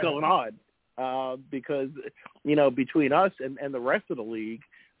 what's going on, because, between us and the rest of the league,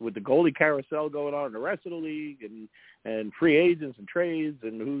 with the goalie carousel going on in the rest of the league and free agents and trades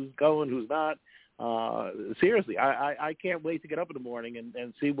and who's going, who's not, seriously, I can't wait to get up in the morning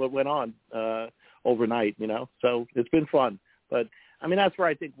and see what went on overnight, So it's been fun. But, that's where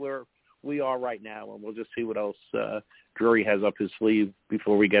I think we are right now, and we'll just see what else Drury has up his sleeve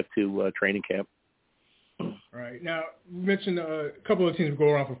before we get to training camp. All right. Now, you mentioned a couple of teams go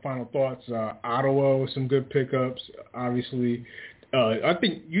around for final thoughts. Ottawa, some good pickups, obviously. I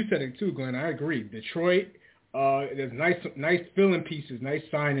think you said it too, Glenn. I agree. Detroit, there's nice filling pieces, nice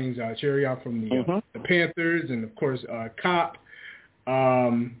signings. Chariot from the Panthers, and, of course, Kopp.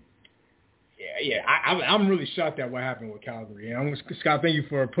 I'm really shocked at what happened with Calgary. And Scott, thank you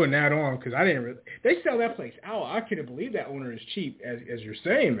for putting that on because I didn't really. They sell that place out. I couldn't believe that owner is cheap, as you're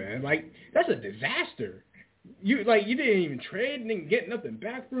saying, man. Like that's a disaster. You didn't even trade, didn't get nothing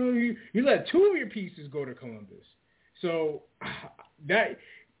back from him. You let two of your pieces go to Columbus. So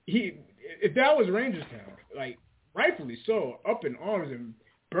if that was Rangers town, like rightfully so, up in arms and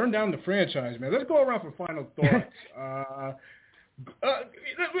burn down the franchise, man. Let's go around for final thoughts.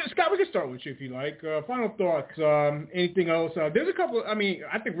 Scott, we can start with you if you like. Final thoughts. Anything else? There's a couple. I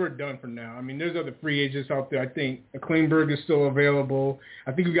think we're done for now. There's other free agents out there. I think Klingberg is still available.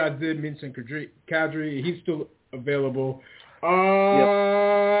 I think we got Vincent Kadri. He's still available.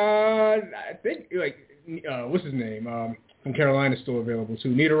 I think what's his name? From Carolina is still available too.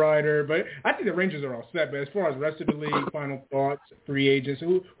 Niederreiter. But I think the Rangers are all set. But as far as rest of the league, final thoughts, free agents.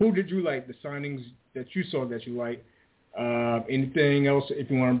 Who did you like? The signings that you saw that you liked. Anything else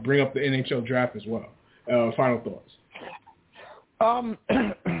if you want to bring up the NHL draft as well? Final thoughts. I'm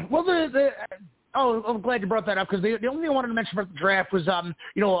glad you brought that up because the only thing I wanted to mention about the draft was,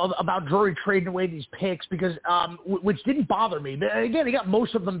 about Drury trading away these picks because, which didn't bother me. But again, he got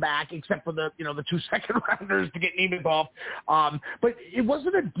most of them back except for the 2 second rounders to get Nemethov. But it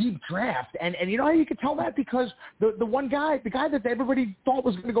wasn't a deep draft. And you know how you could tell that? Because the guy that everybody thought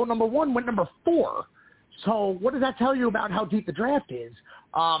was going to go number 1 went number 4. So what does that tell you about how deep the draft is?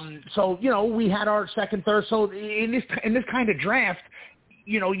 We had our second, third. So in this kind of draft,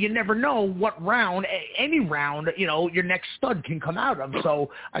 you never know what round, any round, your next stud can come out of.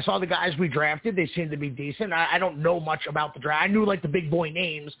 So I saw the guys we drafted. They seemed to be decent. I don't know much about the draft. I knew the big boy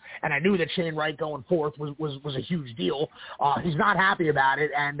names, and I knew that Shane Wright going fourth was a huge deal. He's not happy about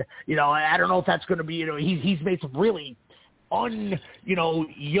it. And, I don't know if that's going to be, he's made some really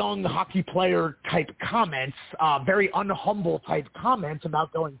young hockey player type comments, very unhumble type comments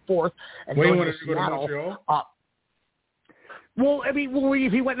about going fourth and going to Seattle. Well, I mean,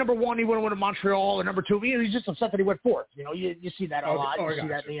 if he went number 1, he would have went to Montreal, or number 2. I mean, he's just upset that he went 4th. You know, you see that a lot. You see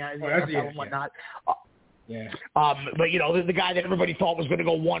that in the NFL and whatnot. Yeah. But, you know, the guy that everybody thought was going to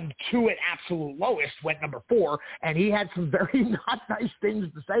go 1-2 at absolute lowest went number 4, and he had some very not nice things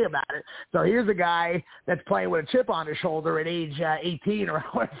to say about it. So here's a guy that's playing with a chip on his shoulder at age 18 or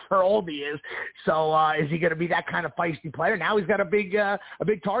however old he is. So is he going to be that kind of feisty player? Now he's got a big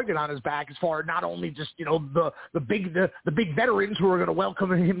target on his back as far as not only just, you know, the big veterans who are going to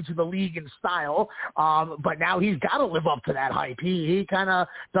welcome him to the league in style, but now he's got to live up to that hype. He kind of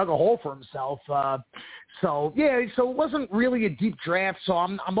dug a hole for himself. So it wasn't really a deep draft. So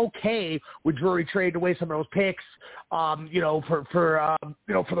I'm okay with Drury trading away some of those picks, you know, for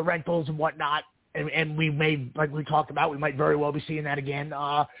the rentals and whatnot. And we may, like we talked about, we might very well be seeing that again,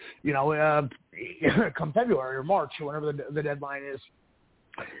 you know, come February or March or whenever the deadline is.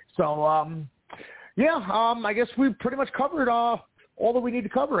 So, I guess we pretty much covered all that we need to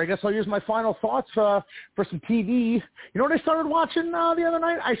cover. I guess I'll use my final thoughts for some TV. You know what I started watching the other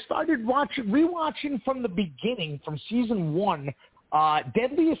night? I started rewatching from the beginning, from season 1,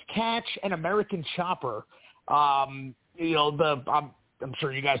 Deadliest Catch and American Chopper. You know, I'm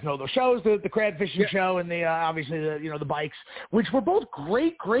sure you guys know those shows, the crab fishing show and the obviously the bikes, which were both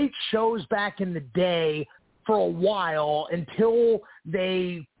great shows back in the day for a while until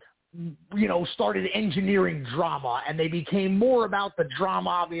they started engineering drama, and they became more about the drama.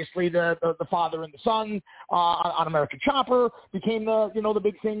 Obviously, the father and the son on American Chopper became the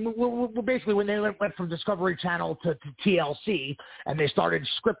big thing. Basically, when they went from Discovery Channel to TLC, and they started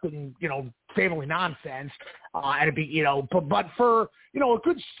scripting, family nonsense, and but for a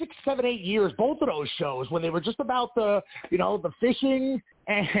good 6, 7, 8 years, both of those shows, when they were just about the fishing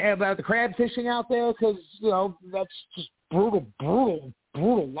and about the crab fishing out there, because that's just brutal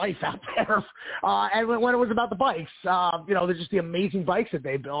life out there. And when it was about the bikes, they're just the amazing bikes that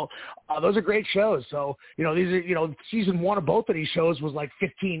they built. Those are great shows. So, these are, season 1 of both of these shows was like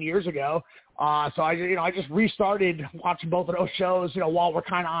 15 years ago. So I just restarted watching both of those shows, while we're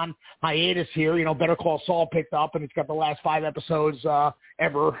kind of on hiatus here. Better Call Saul picked up, and it's got the last 5 episodes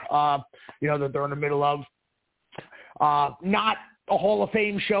ever, that they're in the middle of. Not a Hall of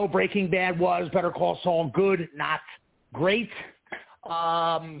Fame show. Breaking Bad was. Better Call Saul, good, not great.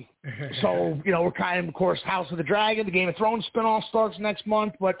 So, we're kind of course, House of the Dragon, the Game of Thrones spinoff starts next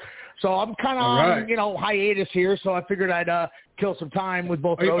month, but so I'm kind of on, hiatus here, so I figured I'd kill some time with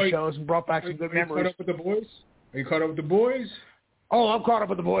both of those shows and brought back some good memories. Are you caught up with the boys? Are you caught up with the boys? Oh, I'm caught up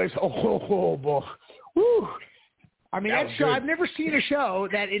with the boys. Oh boy. Woo. I mean, that show, I've never seen a show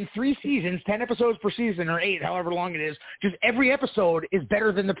that in 3 seasons, 10 episodes per season, or 8, however long it is, just every episode is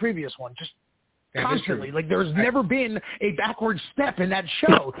better than the previous one. Just constantly. Like, there's never been a backward step in that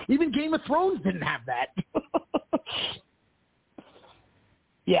show. Even Game of Thrones didn't have that.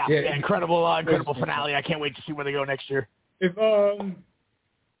 Yeah, incredible finale. I can't wait to see where they go next year. If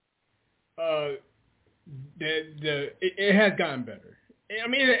it has gotten better. I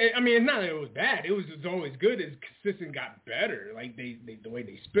mean, it's not that it was bad. It was just always good. It's consistent, got better. Like they the way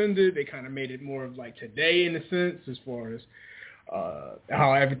they spend it, they kind of made it more of like today in a sense, as far as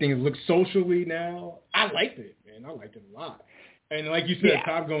how everything looks socially now. I liked it, man. I liked it a lot. And like you said,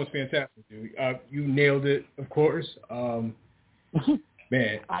 Top Gun was fantastic, dude. You nailed it, of course. Man,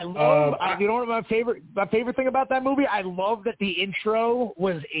 I love. You know what my favorite thing about that movie? I love that the intro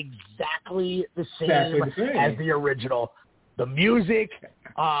was exactly the same as the original. The music,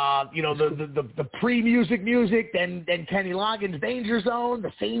 the pre-music, then Kenny Loggins' Danger Zone,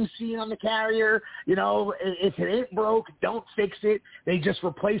 the same scene on the carrier. If it ain't broke, don't fix it. They just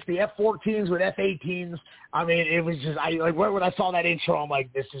replaced the F-14s with F-18s. I mean, it was just, when I saw that intro, I'm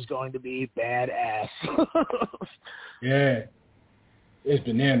like, this is going to be badass. Yeah. It's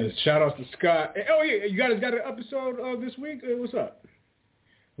bananas. Shout out to Scott. Oh, yeah, you guys got an episode this week? What's up?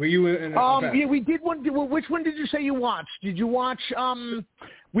 Were you in? Yeah, we did one. Which one did you say you watched? Did you watch?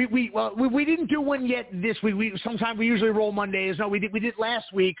 We didn't do one yet this week. Sometimes we usually roll Mondays. No, we did last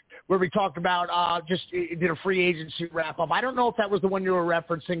week where we talked about just did a free agency wrap up. I don't know if that was the one you were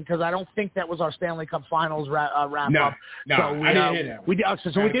referencing, because I don't think that was our Stanley Cup Finals wrap up. No, so I didn't hear that. We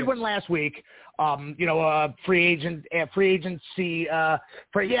did one last week. Free agency. I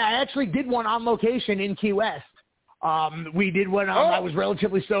actually did one on location in Key West. We did one. I was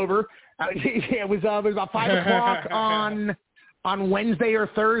relatively sober. It was about 5 o'clock on on Wednesday or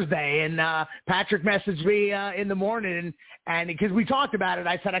Thursday, and Patrick messaged me in the morning, and because we talked about it,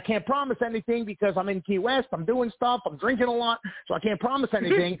 I said, I can't promise anything because I'm in Key West, I'm doing stuff, I'm drinking a lot, so I can't promise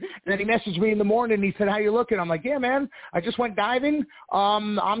anything. And then he messaged me in the morning, and he said, how you looking? I'm like, yeah, man, I just went diving.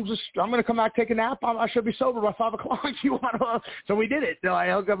 I'm going to come back, take a nap. I should be sober by 5 o'clock if you want to. So we did it. So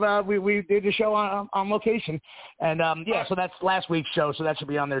I hooked up, we did the show on location. And, so that's last week's show, so that should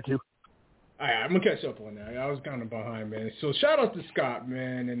be on there too. All right, I'm going to catch up on that. I was kind of behind, man. So shout out to Scott,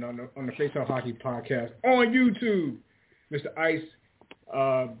 man, and on the Face Off Hockey podcast on YouTube, Mr. Ice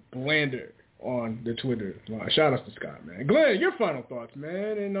Blander on the Twitter. Shout out to Scott, man. Glenn, your final thoughts,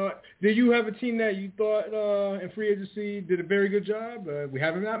 man. And did you have a team that you thought in free agency did a very good job? We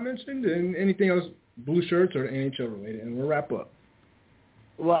haven't not mentioned, and anything else, blue shirts or NHL related, and we'll wrap up.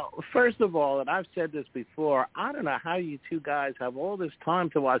 Well, first of all, and I've said this before, I don't know how you two guys have all this time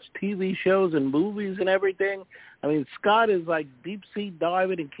to watch TV shows and movies and everything. I mean, Scott is like deep sea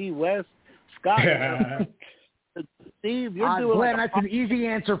diving in Key West. Scott, Steve, you're doing Glenn, that's an easy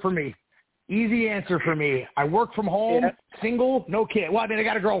answer for me. Easy answer for me. I work from home, single, no kid. Well, I mean, I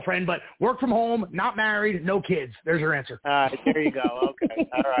got a girlfriend, but work from home, not married, no kids. There's your answer. There you go. Okay.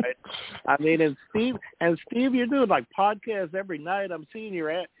 All right. I mean, and Steve, you're doing like podcasts every night. I'm seeing your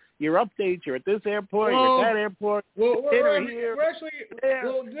updates. You're at this airport, you're at that airport. We're actually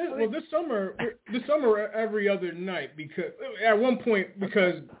this summer every other night, because at one point,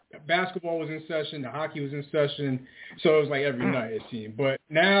 because basketball was in session, the hockey was in session, so it was like every night it seemed. But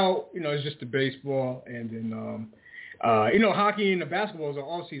now, it's just the baseball, and then hockey and the basketball is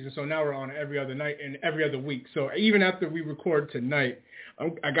all season, so now we're on every other night and every other week. So even after we record tonight,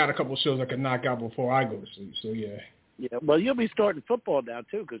 I got a couple shows I can knock out before I go to sleep. So yeah. Yeah, well, you'll be starting football now,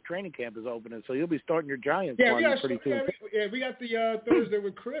 too, because training camp is opening, so you'll be starting your Giants pretty soon. We got the Thursday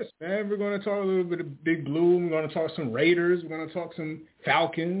with Chris, man. We're going to talk a little bit of Big Blue. We're going to talk some Raiders. We're going to talk some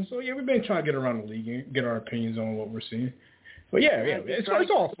Falcons. So, yeah, we've been trying to get around the league and get our opinions on what we're seeing. But, it's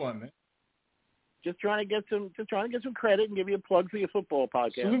all fun, man. Just trying to get some credit and give you a plug for your football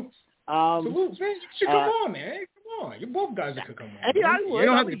podcast. Salute, man. You should come on, man. Come on. You both guys could come on. Hey, I would. You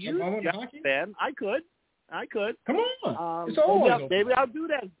don't have to come on with hockey? Fan. I could. Come on. It's always maybe I'll do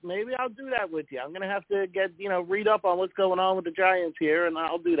that. Maybe I'll do that with you. I'm going to have to read up on what's going on with the Giants here, and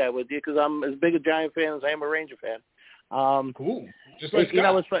I'll do that with you because I'm as big a Giant fan as I am a Ranger fan. Cool. Just like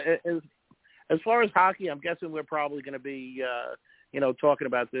Scott. As far as hockey, I'm guessing we're probably going to be, talking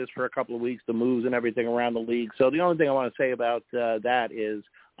about this for a couple of weeks, the moves and everything around the league. So the only thing I want to say about that is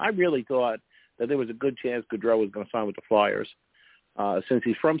I really thought that there was a good chance Gaudreau was going to sign with the Flyers. Since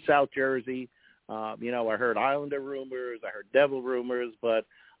he's from South Jersey, I heard Islander rumors, I heard Devil rumors, but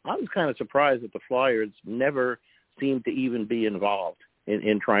I was kind of surprised that the Flyers never seemed to even be involved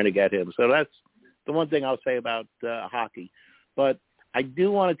in trying to get him. So that's the one thing I'll say about hockey. But I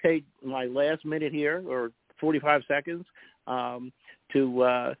do want to take my last minute here, or 45 seconds, to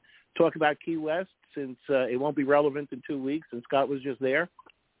talk about Key West, since it won't be relevant in 2 weeks, and Scott was just there.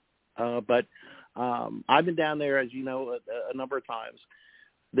 But I've been down there, as you know, a number of times.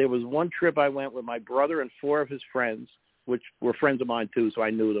 There was one trip I went with my brother and 4 of his friends, which were friends of mine too, so I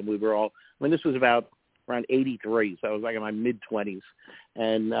knew them. We were all, this was around 83, so I was like in my mid-20s.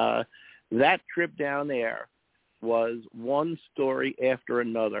 And that trip down there was one story after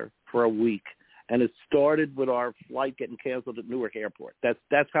another for a week. And it started with our flight getting canceled at Newark Airport.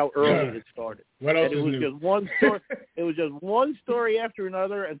 That's how early it started. What else? And it was just one story. It was just one story after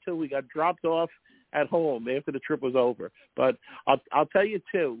another until we got dropped off at home after the trip was over. But I'll tell you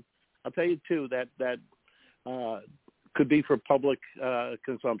two that could be for public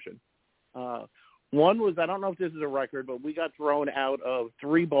consumption. One was, I don't know if this is a record, but we got thrown out of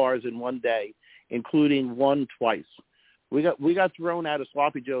 3 bars in one day, including one twice. We got thrown out of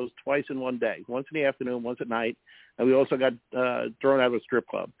Sloppy Joe's twice in one day, once in the afternoon, once at night, and we also got thrown out of a strip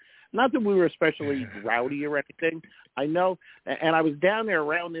club. Not that we were especially rowdy or anything. I know, and I was down there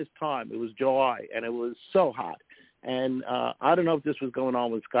around this time. It was July, and it was so hot. And I don't know if this was going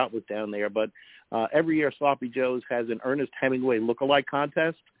on when Scott was down there, but every year Sloppy Joe's has an Ernest Hemingway lookalike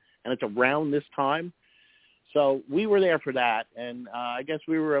contest, and it's around this time. So we were there for that, and I guess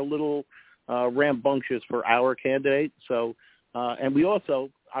we were a little rambunctious for our candidate. So, and we also,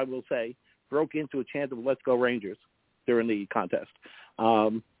 I will say, broke into a chant of "Let's Go Rangers" during the contest.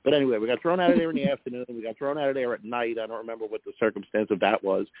 But anyway, we got thrown out of there in the afternoon. We got thrown out of there at night. I don't remember what the circumstance of that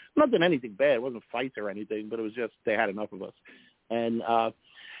was. Nothing anything bad. It wasn't fights or anything, but it was just they had enough of us. And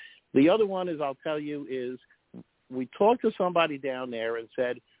the other one is, I'll tell you, is we talked to somebody down there and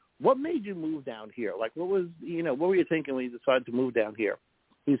said, what made you move down here? Like, what was, what were you thinking when you decided to move down here?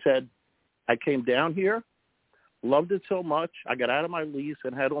 He said, I came down here. Loved it so much, I got out of my lease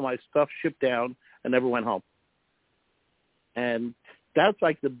and had all my stuff shipped down and never went home. And that's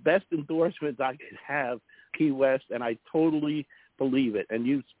like the best endorsement I could have, Key West, and I totally believe it. And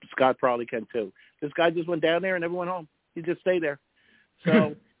you, Scott, probably can too. This guy just went down there and never went home. He just stayed there.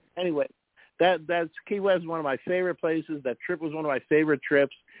 So anyway, that's Key West is one of my favorite places. That trip was one of my favorite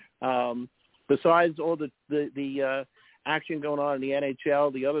trips. Besides all the action going on in the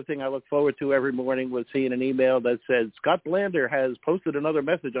NHL, the other thing I look forward to every morning was seeing an email that said Scott Blander has posted another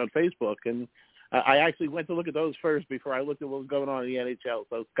message on Facebook, and I actually went to look at those first before I looked at what was going on in the NHL.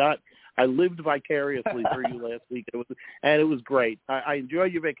 So, Scott, I lived vicariously through you last week, and it was great. I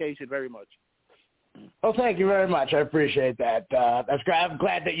enjoyed your vacation very much. Well, thank you very much. I appreciate that. That's great. I'm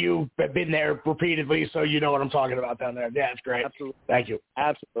glad that you've been there repeatedly, so you know what I'm talking about down there. Yeah, it's great. Absolutely. Thank you.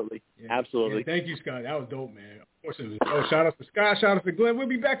 Absolutely. Yeah. Absolutely. Yeah, thank you, Scott. That was dope, man. Of course it was. Shout out to Scott. Shout out to Glenn. We'll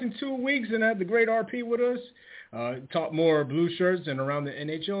be back in 2 weeks and have the great RP with us. Talk more blue shirts and around the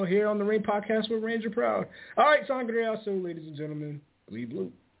NHL here on the Rink Podcast with Ranger Proud. All right, Sangre also, ladies and gentlemen, bleed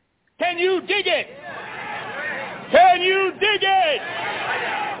blue. Can you dig it? Can you dig it?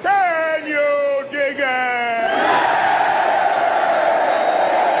 Can you dig it?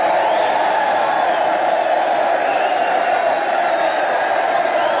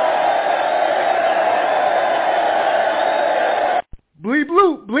 Bleed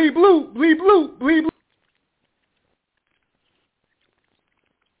blue, bleed blue, bleed blue, bleed blue.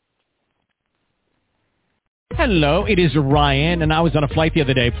 Hello, it is Ryan, and I was on a flight the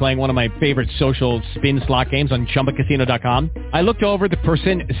other day playing one of my favorite social spin slot games on ChumbaCasino.com. I looked over at the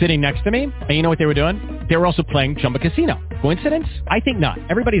person sitting next to me, and you know what they were doing? They were also playing Chumba Casino. Coincidence? I think not.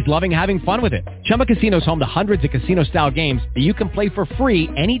 Everybody's loving having fun with it. Chumba Casino is home to hundreds of casino-style games that you can play for free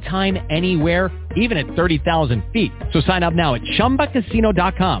anytime, anywhere, even at 30,000 feet. So sign up now at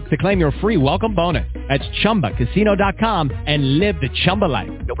ChumbaCasino.com to claim your free welcome bonus. That's ChumbaCasino.com and live the Chumba life.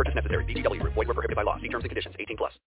 No purchase necessary. VGW. Void where prohibited by law. See terms and conditions. 18+.